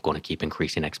kind of going to keep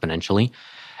increasing exponentially.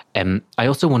 I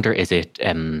also wonder, is it,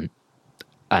 and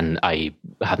I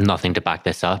have nothing to back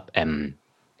this up,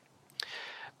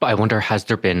 but I wonder, has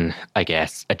there been, I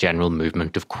guess, a general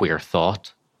movement of queer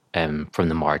thought from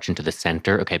the margin to the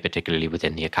centre, okay, particularly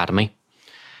within the academy?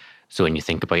 So when you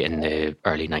think about in the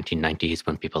early 1990s,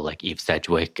 when people like Eve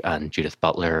Sedgwick and Judith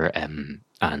Butler and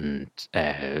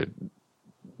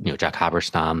Jack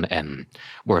Haberstam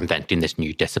were inventing this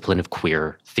new discipline of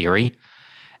queer theory,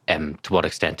 to what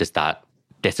extent is that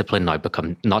discipline now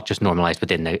become not just normalised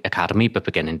within the academy, but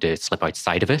beginning to slip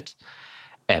outside of it?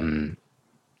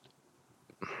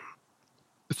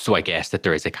 So I guess that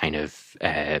there is a kind of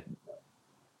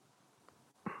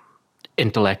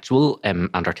intellectual and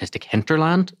artistic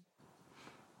hinterland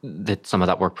that some of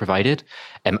that work provided.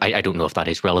 I don't know if that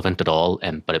is relevant at all,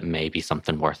 but it may be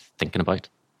something worth thinking about.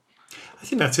 I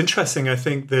think that's interesting. I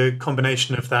think the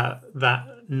combination of that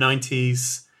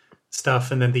 90s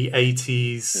stuff and then the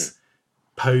 80s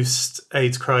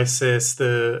post-AIDS crisis,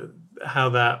 how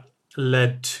that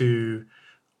led to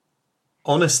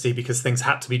honesty because things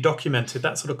had to be documented,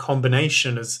 that sort of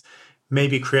combination has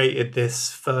maybe created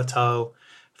this fertile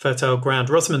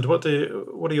ground. Rosamund, what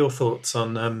are your thoughts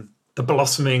on the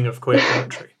blossoming of queer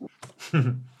poetry?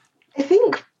 I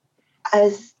think,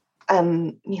 as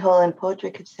Mícheál and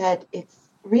Padraig have said, it's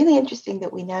really interesting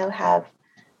that we now have,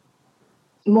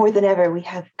 more than ever, we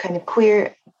have kind of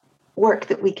queer work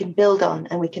that we can build on,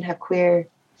 and we can have queer,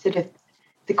 sort of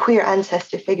the queer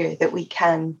ancestor figure that we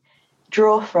can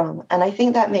draw from. And I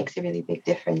think that makes a really big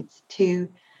difference to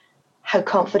how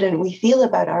confident we feel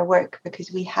about our work,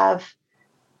 because we have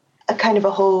a kind of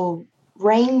a whole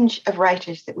range of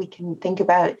writers that we can think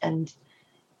about, and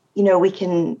we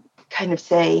can kind of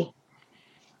say,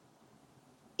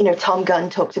 Tom Gunn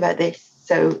talked about this,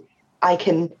 so I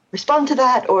can respond to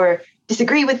that or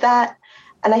disagree with that.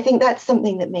 And I think that's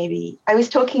something that maybe I was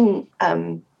talking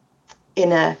in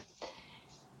a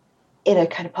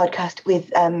kind of podcast with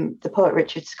the poet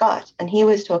Richard Scott, and he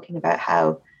was talking about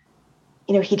how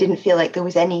he didn't feel like there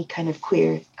was any kind of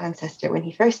queer ancestor when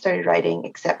he first started writing,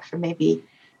 except for maybe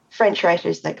French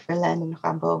writers like Verlaine and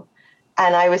Rimbaud.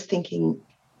 And I was thinking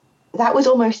that was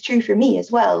almost true for me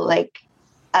as well. Like,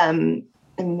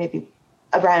 maybe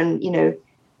around,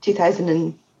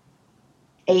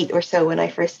 2008 or so, when I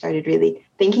first started really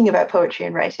thinking about poetry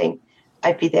and writing,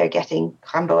 I'd be there getting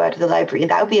Rimbaud out of the library,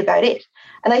 and that would be about it.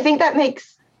 And I think that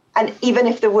makes, and even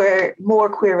if there were more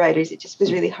queer writers, it just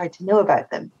was really hard to know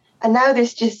about them. And now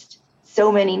there's just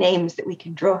so many names that we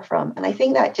can draw from. And I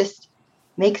think that just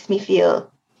makes me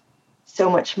feel so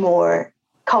much more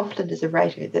confident as a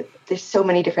writer, that there's so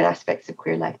many different aspects of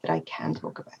queer life that I can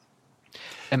talk about.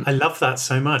 I love that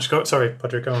so much. Sorry,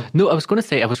 Padraig, go on. No, I was going to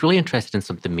say, I was really interested in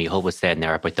something Mícheál was saying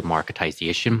there about the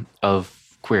marketization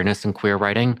of queerness and queer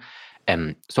writing.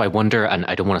 So I wonder, and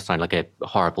I don't want to sound like a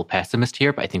horrible pessimist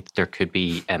here, but I think that there could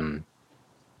be,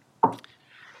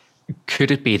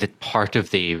 could it be that part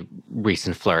of the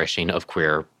recent flourishing of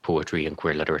queer poetry and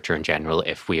queer literature in general,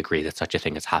 if we agree that such a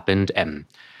thing has happened,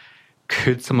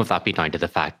 could some of that be down to the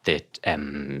fact that,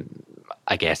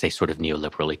 I guess, a sort of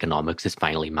neoliberal economics has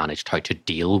finally managed how to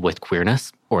deal with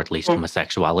queerness, or at least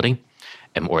homosexuality,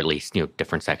 or at least,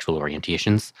 different sexual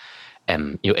orientations?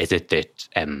 Is it that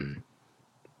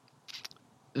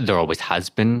there always has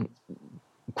been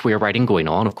queer writing going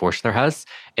on? Of course there has.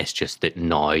 It's just that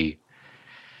now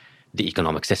the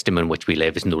economic system in which we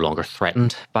live is no longer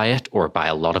threatened by it, or by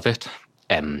a lot of it.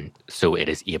 So it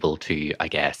is able to, I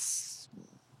guess,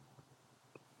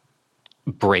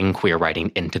 bring queer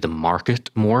writing into the market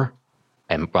more,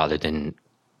 rather than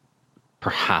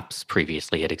perhaps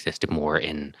previously it existed more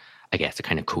in, I guess, a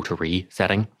kind of coterie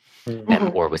setting,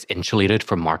 or was insulated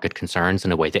from market concerns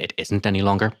in a way that it isn't any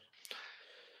longer.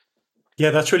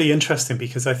 Yeah, that's really interesting,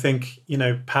 because I think,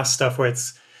 past stuff where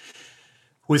it's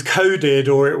was coded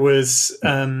or it was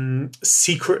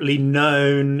secretly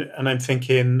known, and I'm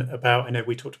thinking about, I know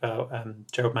we talked about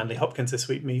Gerald Manley Hopkins this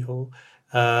week, Mícheál,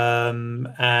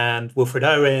 and Wilfred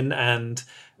Owen, and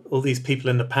all these people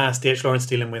in the past, D.H. Lawrence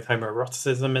dealing with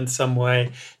homoeroticism in some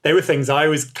way. They were things I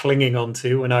was clinging on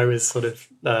to when I was sort of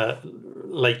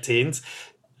late teens.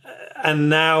 And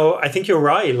now I think you're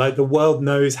right. Like, the world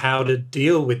knows how to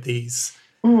deal with these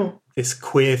this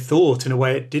queer thought in a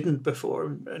way it didn't before,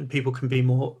 and people can be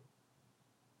more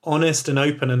honest and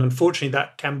open. And unfortunately,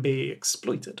 that can be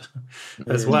exploited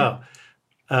as well.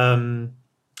 I'm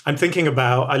thinking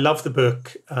about, I love the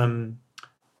book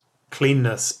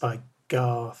Cleanness by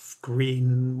Garth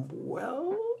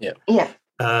Greenwell. Yeah.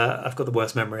 I've got the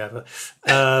worst memory ever.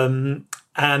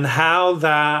 and how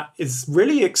that is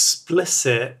really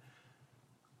explicit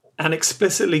and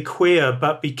explicitly queer,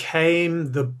 but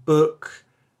became the book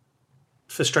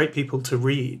for straight people to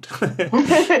read, that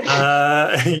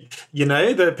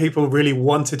people really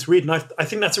wanted to read. And I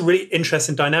think that's a really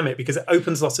interesting dynamic because it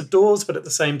opens lots of doors, but at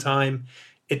the same time,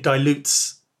 it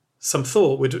dilutes some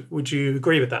thought. Would you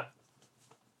agree with that?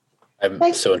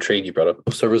 I'm so intrigued you brought up.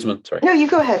 Oh, sorry, Rosamund, sorry. No, you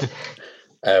go ahead.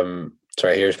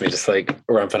 Sorry, here's me just like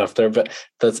ramping up there, but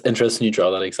that's interesting you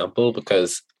draw that example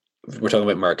because we're talking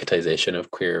about marketization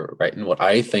of queer writing. What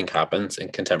I think happens in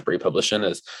contemporary publishing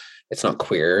is it's not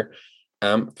queer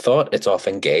thought, it's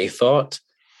often gay thought.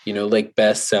 Like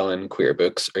best-selling queer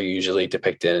books are usually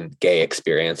depicting gay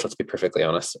experience, let's be perfectly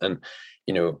honest. And,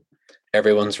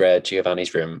 everyone's read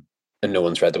Giovanni's Room and no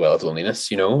one's read The Well of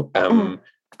Loneliness,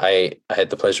 I had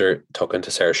the pleasure talking to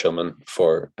Sarah Shulman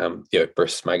for the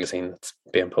Outburst magazine that's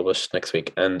being published next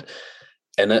week. And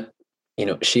in it,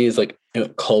 she is like a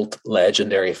cult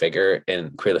legendary figure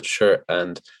in queer literature.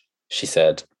 And she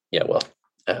said, yeah, well,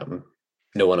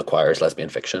 no one acquires lesbian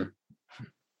fiction.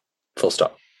 Full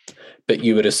stop. But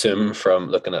you would assume from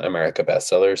looking at America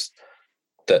bestsellers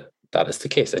that is the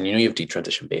case. And you have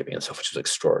Detransition Baby and stuff, which is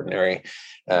extraordinary.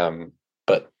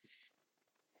 But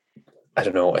I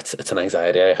don't know, it's an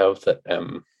anxiety I have that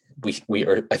we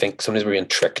are, I think sometimes we're being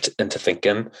tricked into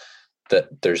thinking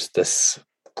that there's this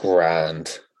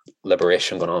grand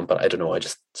liberation going on, but I don't know, I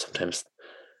just sometimes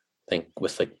think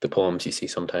with like the poems you see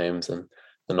sometimes and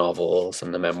the novels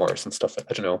and the memoirs and stuff,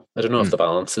 I don't know if the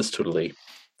balance is totally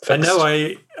fixed.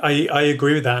 I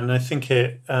agree with that, and I think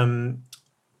it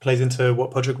plays into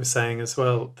what Padraig was saying as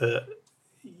well, that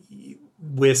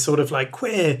we're sort of like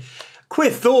queer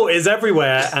thought is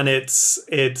everywhere, and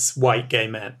it's white gay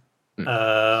men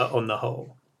on the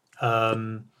whole.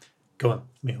 Go on,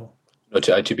 Mícheál. No,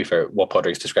 to be fair, what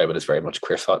Padraig's describing is very much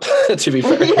queer thought. To be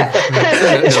fair,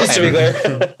 just to be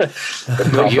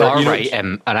clear. No, you are right,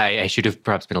 and I should have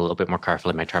perhaps been a little bit more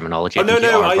careful in my terminology. Oh,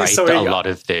 no, sorry. A lot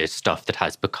of the stuff that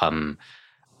has become,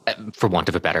 for want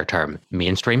of a better term,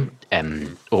 mainstream,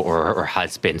 or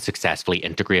has been successfully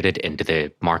integrated into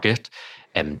the market,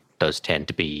 does tend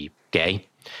to be gay.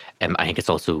 I think it's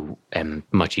also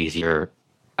much easier,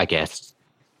 I guess,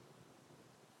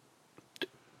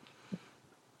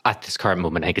 at this current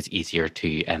moment, I think it's easier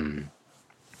to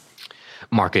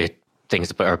market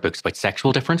things about our books about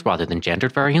sexual difference rather than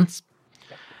gendered variance.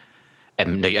 I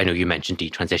know you mentioned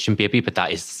Detransition Baby, but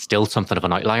that is still something of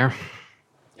an outlier.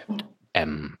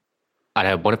 And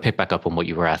I want to pick back up on what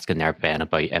you were asking there, Ben,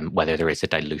 about whether there is a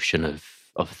dilution of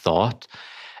thought.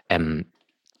 And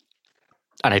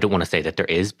I don't want to say that there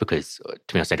is, because,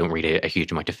 to be honest, I don't read a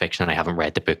huge amount of fiction. I haven't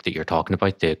read the book that you're talking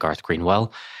about, the Garth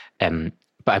Greenwell.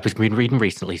 But I was reading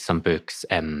recently some books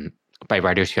by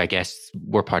writers who I guess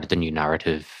were part of the new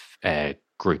narrative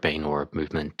grouping or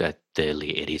movement at the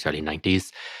late 80s, early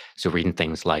 90s. So reading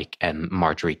things like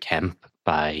Marjorie Kemp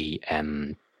by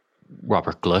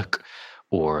Robert Gluck,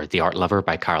 or The Art Lover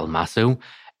by Carol Masso,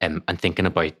 and thinking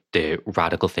about the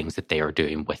radical things that they are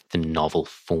doing with the novel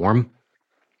form.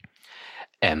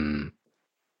 And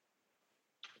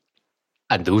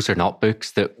those are not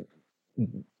books that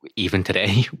even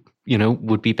today,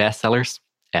 would be bestsellers.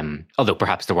 Although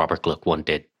perhaps the Robert Gluck one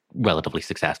did relatively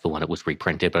successful when it was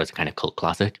reprinted, but it's a kind of cult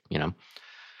classic,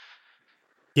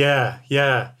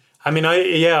 Yeah. I mean,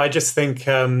 I just think.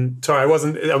 Sorry, I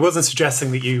wasn't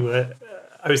suggesting that you were.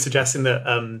 I was suggesting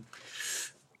that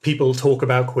people talk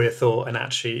about queer thought, and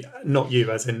actually, not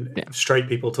you, as in straight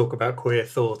people talk about queer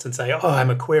thought and say, "Oh, I'm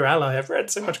a queer ally. I've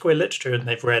read so much queer literature," and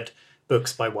they've read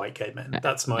books by white gay men.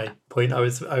 That's my point I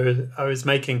was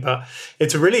making. But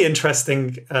it's a really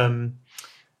interesting.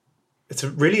 It's a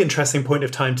really interesting point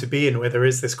of time to be in, where there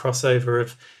is this crossover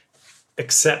of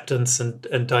acceptance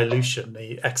and dilution,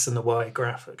 the X and the Y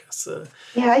graph, I guess.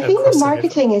 I think the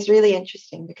marketing is really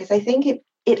interesting, because I think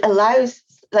it allows,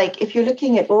 like, if you're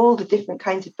looking at all the different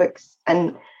kinds of books,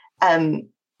 and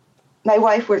my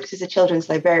wife works as a children's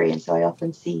librarian, so I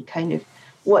often see kind of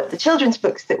what the children's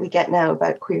books that we get now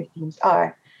about queer themes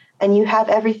are. And you have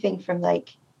everything from,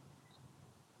 like,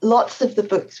 lots of the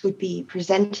books would be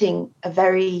presenting a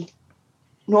very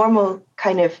normal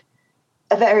kind of,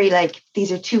 a very, like,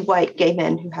 these are two white gay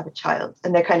men who have a child,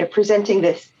 and they're kind of presenting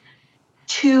this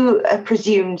to a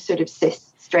presumed sort of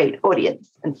cis straight audience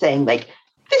and saying, like,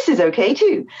 this is okay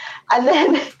too. And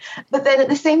then, but then at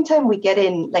the same time, we get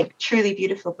in, like, truly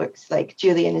beautiful books like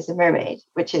Julian is a Mermaid,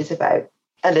 which is about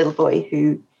a little boy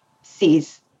who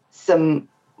sees some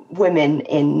women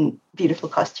in beautiful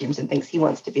costumes and thinks he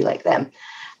wants to be like them,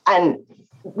 and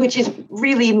which is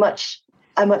really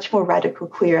a much more radical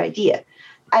queer idea.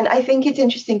 And I think it's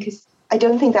interesting because I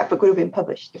don't think that book would have been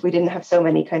published if we didn't have so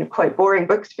many kind of quite boring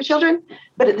books for children.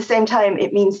 But at the same time,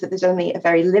 it means that there's only a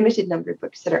very limited number of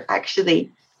books that are actually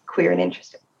queer and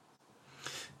interesting.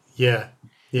 Yeah,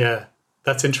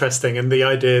 that's interesting. And the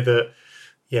idea that,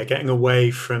 getting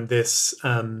away from this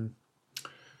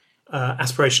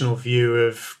aspirational view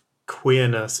of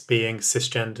queerness being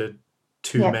cisgendered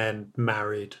two men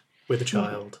married with a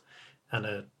child and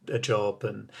a job,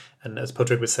 and as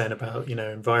Padraig was saying about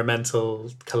environmental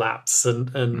collapse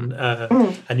and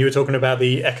you were talking about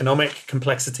the economic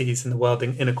complexities in the world,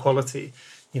 inequality,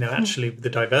 actually the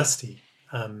diversity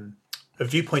of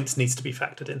viewpoints needs to be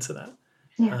factored into that.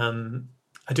 I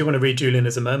do want to read Julian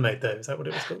as a Mermaid, though. Is that what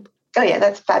it was called? Oh yeah,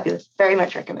 that's fabulous. Very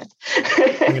much recommend.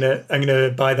 I'm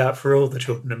gonna buy that for all the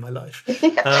children in my life.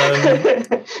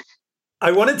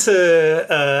 I wanted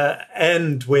to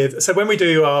end with, so when we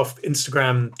do our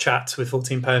Instagram chats with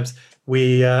 14 poems,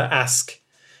 we ask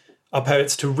our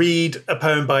poets to read a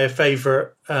poem by a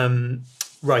favourite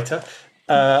writer.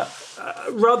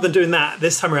 Rather than doing that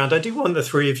this time around, I do want the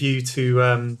three of you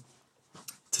to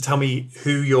tell me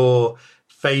who your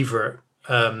favourite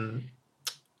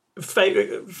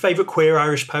queer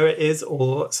Irish poet is,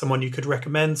 or someone you could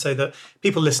recommend, so that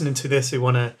people listening to this who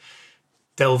want to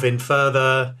delve in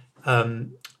further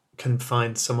can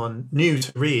find someone new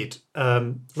to read.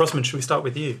 Rosamund, should we start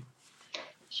with you?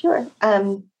 Sure.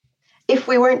 If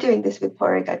we weren't doing this with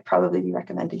Padraig, I'd probably be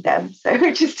recommending them.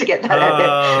 So just to get that out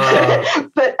there.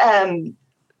 But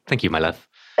thank you, my love.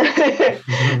 I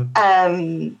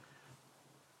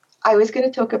was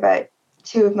going to talk about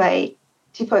two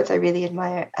poets I really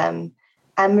admire,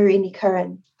 Anne-Marie Ní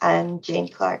Curran and Jane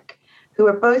Clark, who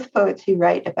are both poets who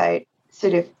write about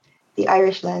sort of the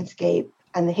Irish landscape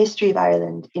and the history of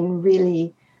Ireland in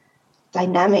really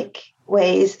dynamic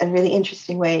ways and really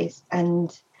interesting ways,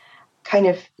 and kind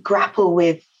of grapple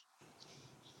with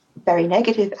very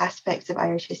negative aspects of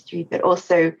Irish history, but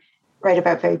also write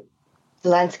about the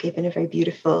landscape in a very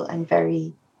beautiful and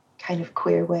very kind of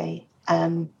queer way.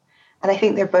 And I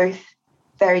think they're both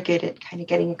very good at kind of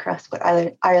getting across what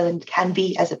Ireland can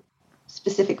be as a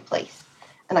specific place.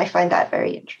 And I find that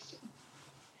very interesting.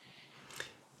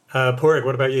 Padraig,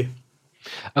 what about you?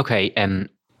 Okay,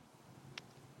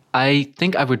 I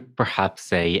think I would perhaps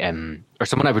say, or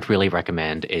someone I would really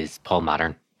recommend is Paul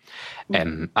Mattern.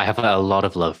 I have a lot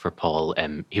of love for Paul.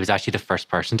 He was actually the first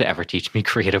person to ever teach me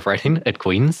creative writing at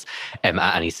Queen's, and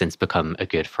he's since become a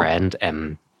good friend.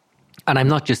 And I'm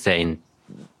not just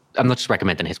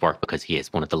recommending his work because he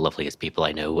is one of the loveliest people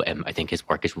I know. I think his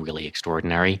work is really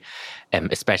extraordinary,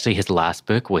 especially his last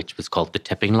book, which was called The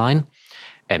Tipping Line,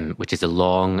 which is a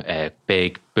long,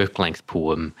 big book-length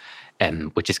poem,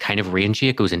 which is kind of rangy.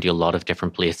 It goes into a lot of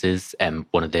different places.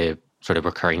 One of the sort of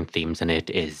recurring themes in it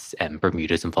is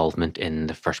Bermuda's involvement in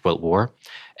the First World War.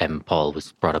 Paul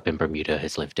was brought up in Bermuda,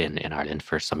 has lived in Ireland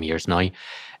for some years now.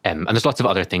 And there's lots of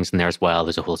other things in there as well.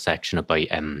 There's a whole section about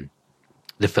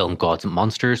the film Gods and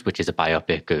Monsters, which is a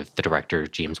biopic of the director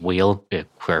James Whale, a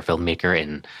queer filmmaker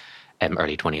in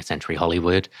early 20th century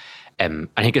Hollywood. I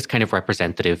think it's kind of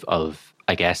representative of,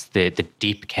 I guess, the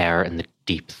deep care and the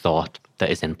deep thought that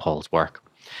is in Paul's work.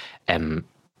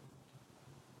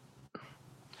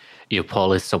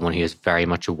 Paul is someone who is very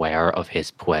much aware of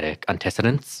his poetic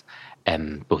antecedents,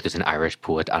 both as an Irish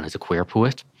poet and as a queer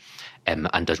poet, and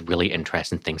does really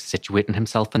interesting things situating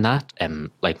himself in that.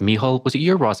 Like Mícheál, was it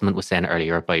you or Rosamund was saying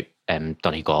earlier about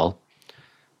Donegal?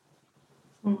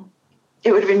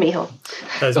 It would have been Mícheál.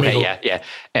 Okay, yeah.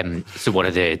 So one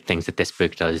of the things that this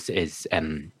book does is,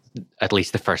 at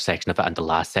least the first section of it and the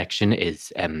last section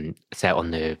is set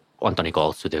on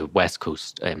Donegal, so the west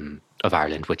coast of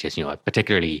Ireland, which is a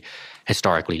particularly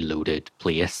historically loaded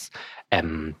place.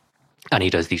 And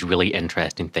he does these really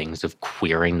interesting things of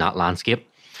queering that landscape.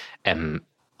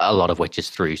 A lot of which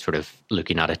is through sort of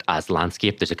looking at it as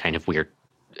landscape. There's a kind of weird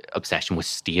obsession with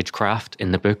stagecraft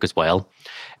in the book as well.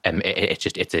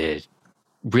 It's a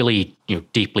really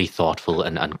deeply thoughtful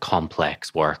and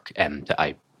complex work that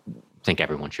I think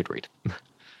everyone should read.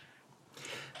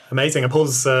 Amazing. And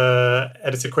Paul's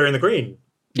edited Queer in the Green,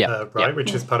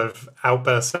 which is part of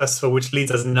Outburst Festival, which leads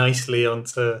us nicely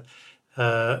onto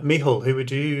Mícheál. Who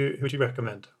would you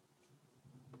recommend?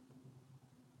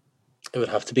 It would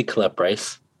have to be Colette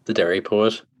Bryce, the Derry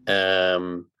poet.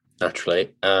 Naturally,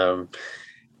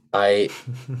 I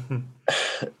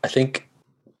think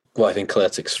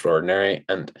Colette's extraordinary,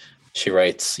 and she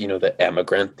writes, the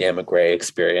emigrant, the emigre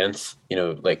experience.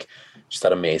 Just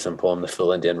that amazing poem, The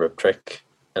Full Indian Rope Trick,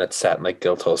 and it's set in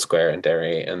Guildhall Square in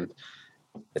Derry, and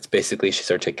it's basically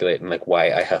she's articulating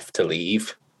why I have to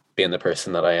leave being the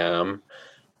person that I am.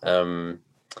 I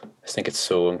think it's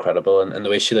so incredible, and the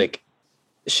way she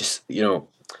she's,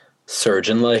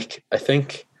 surgeon-like, I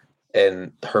think,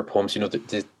 in her poems. I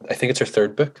think it's her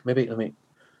third book, maybe. I think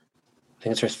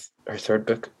it's her third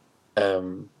book,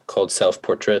 called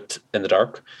Self-Portrait in the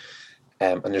Dark.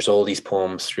 And there's all these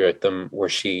poems throughout them where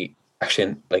she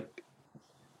actually,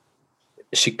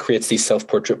 she creates these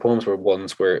self-portrait poems where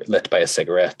ones were lit by a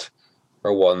cigarette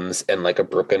or ones in like a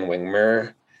broken wing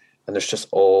mirror. And there's just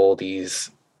all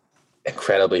these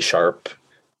incredibly sharp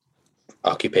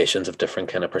occupations of different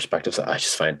kind of perspectives that I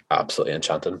just find absolutely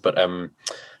enchanting. But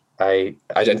I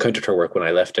encountered her work when I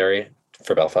left Derry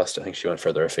for Belfast. I think she went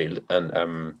further afield. And I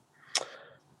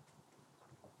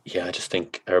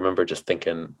remember just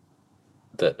thinking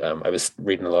that I was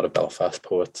reading a lot of Belfast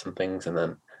poets and things, and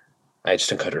then I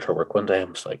just encountered her work one day. I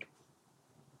was like,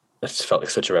 it just felt like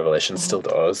such a revelation. Still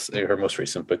does. Her most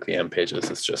recent book, The End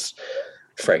Pages, is just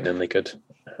frighteningly good.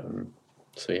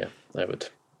 That'd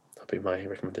be my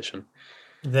recommendation.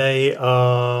 They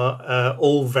are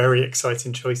all very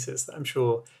exciting choices that I'm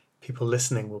sure people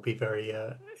listening will be very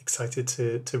excited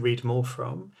to read more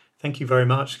from. Thank you very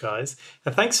much, guys.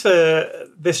 And thanks for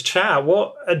this chat.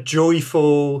 What a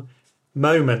joyful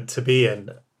moment to be in.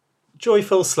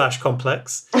 Joyful /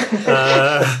 complex.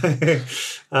 But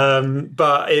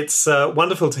it's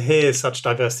wonderful to hear such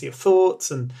diversity of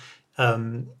thoughts and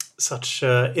such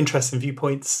interesting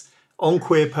viewpoints on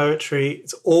queer poetry.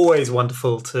 It's always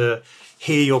wonderful to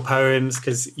hear your poems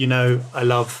because, I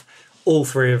love all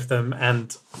three of them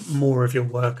and more of your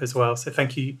work as well. So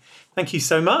thank you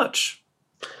so much.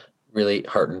 Really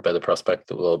heartened by the prospect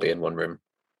that we'll all be in one room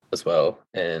as well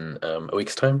in around a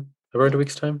week's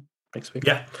time, next week.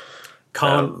 Yeah.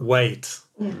 Can't wait.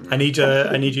 Yeah. I need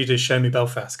you to show me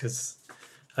Belfast because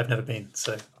I've never been.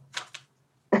 So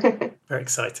very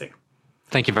exciting.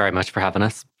 Thank you very much for having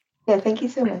us. Yeah, thank you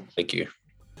so much. Thank you.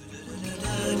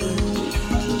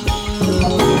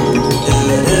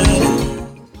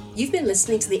 You've been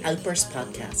listening to the Outburst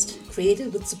podcast,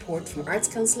 created with support from Arts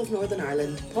Council of Northern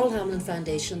Ireland, Paul Hamlin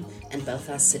Foundation and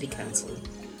Belfast City Council.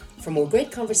 For more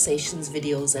great conversations,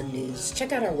 videos and news,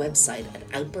 check out our website at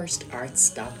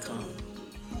outburstarts.com.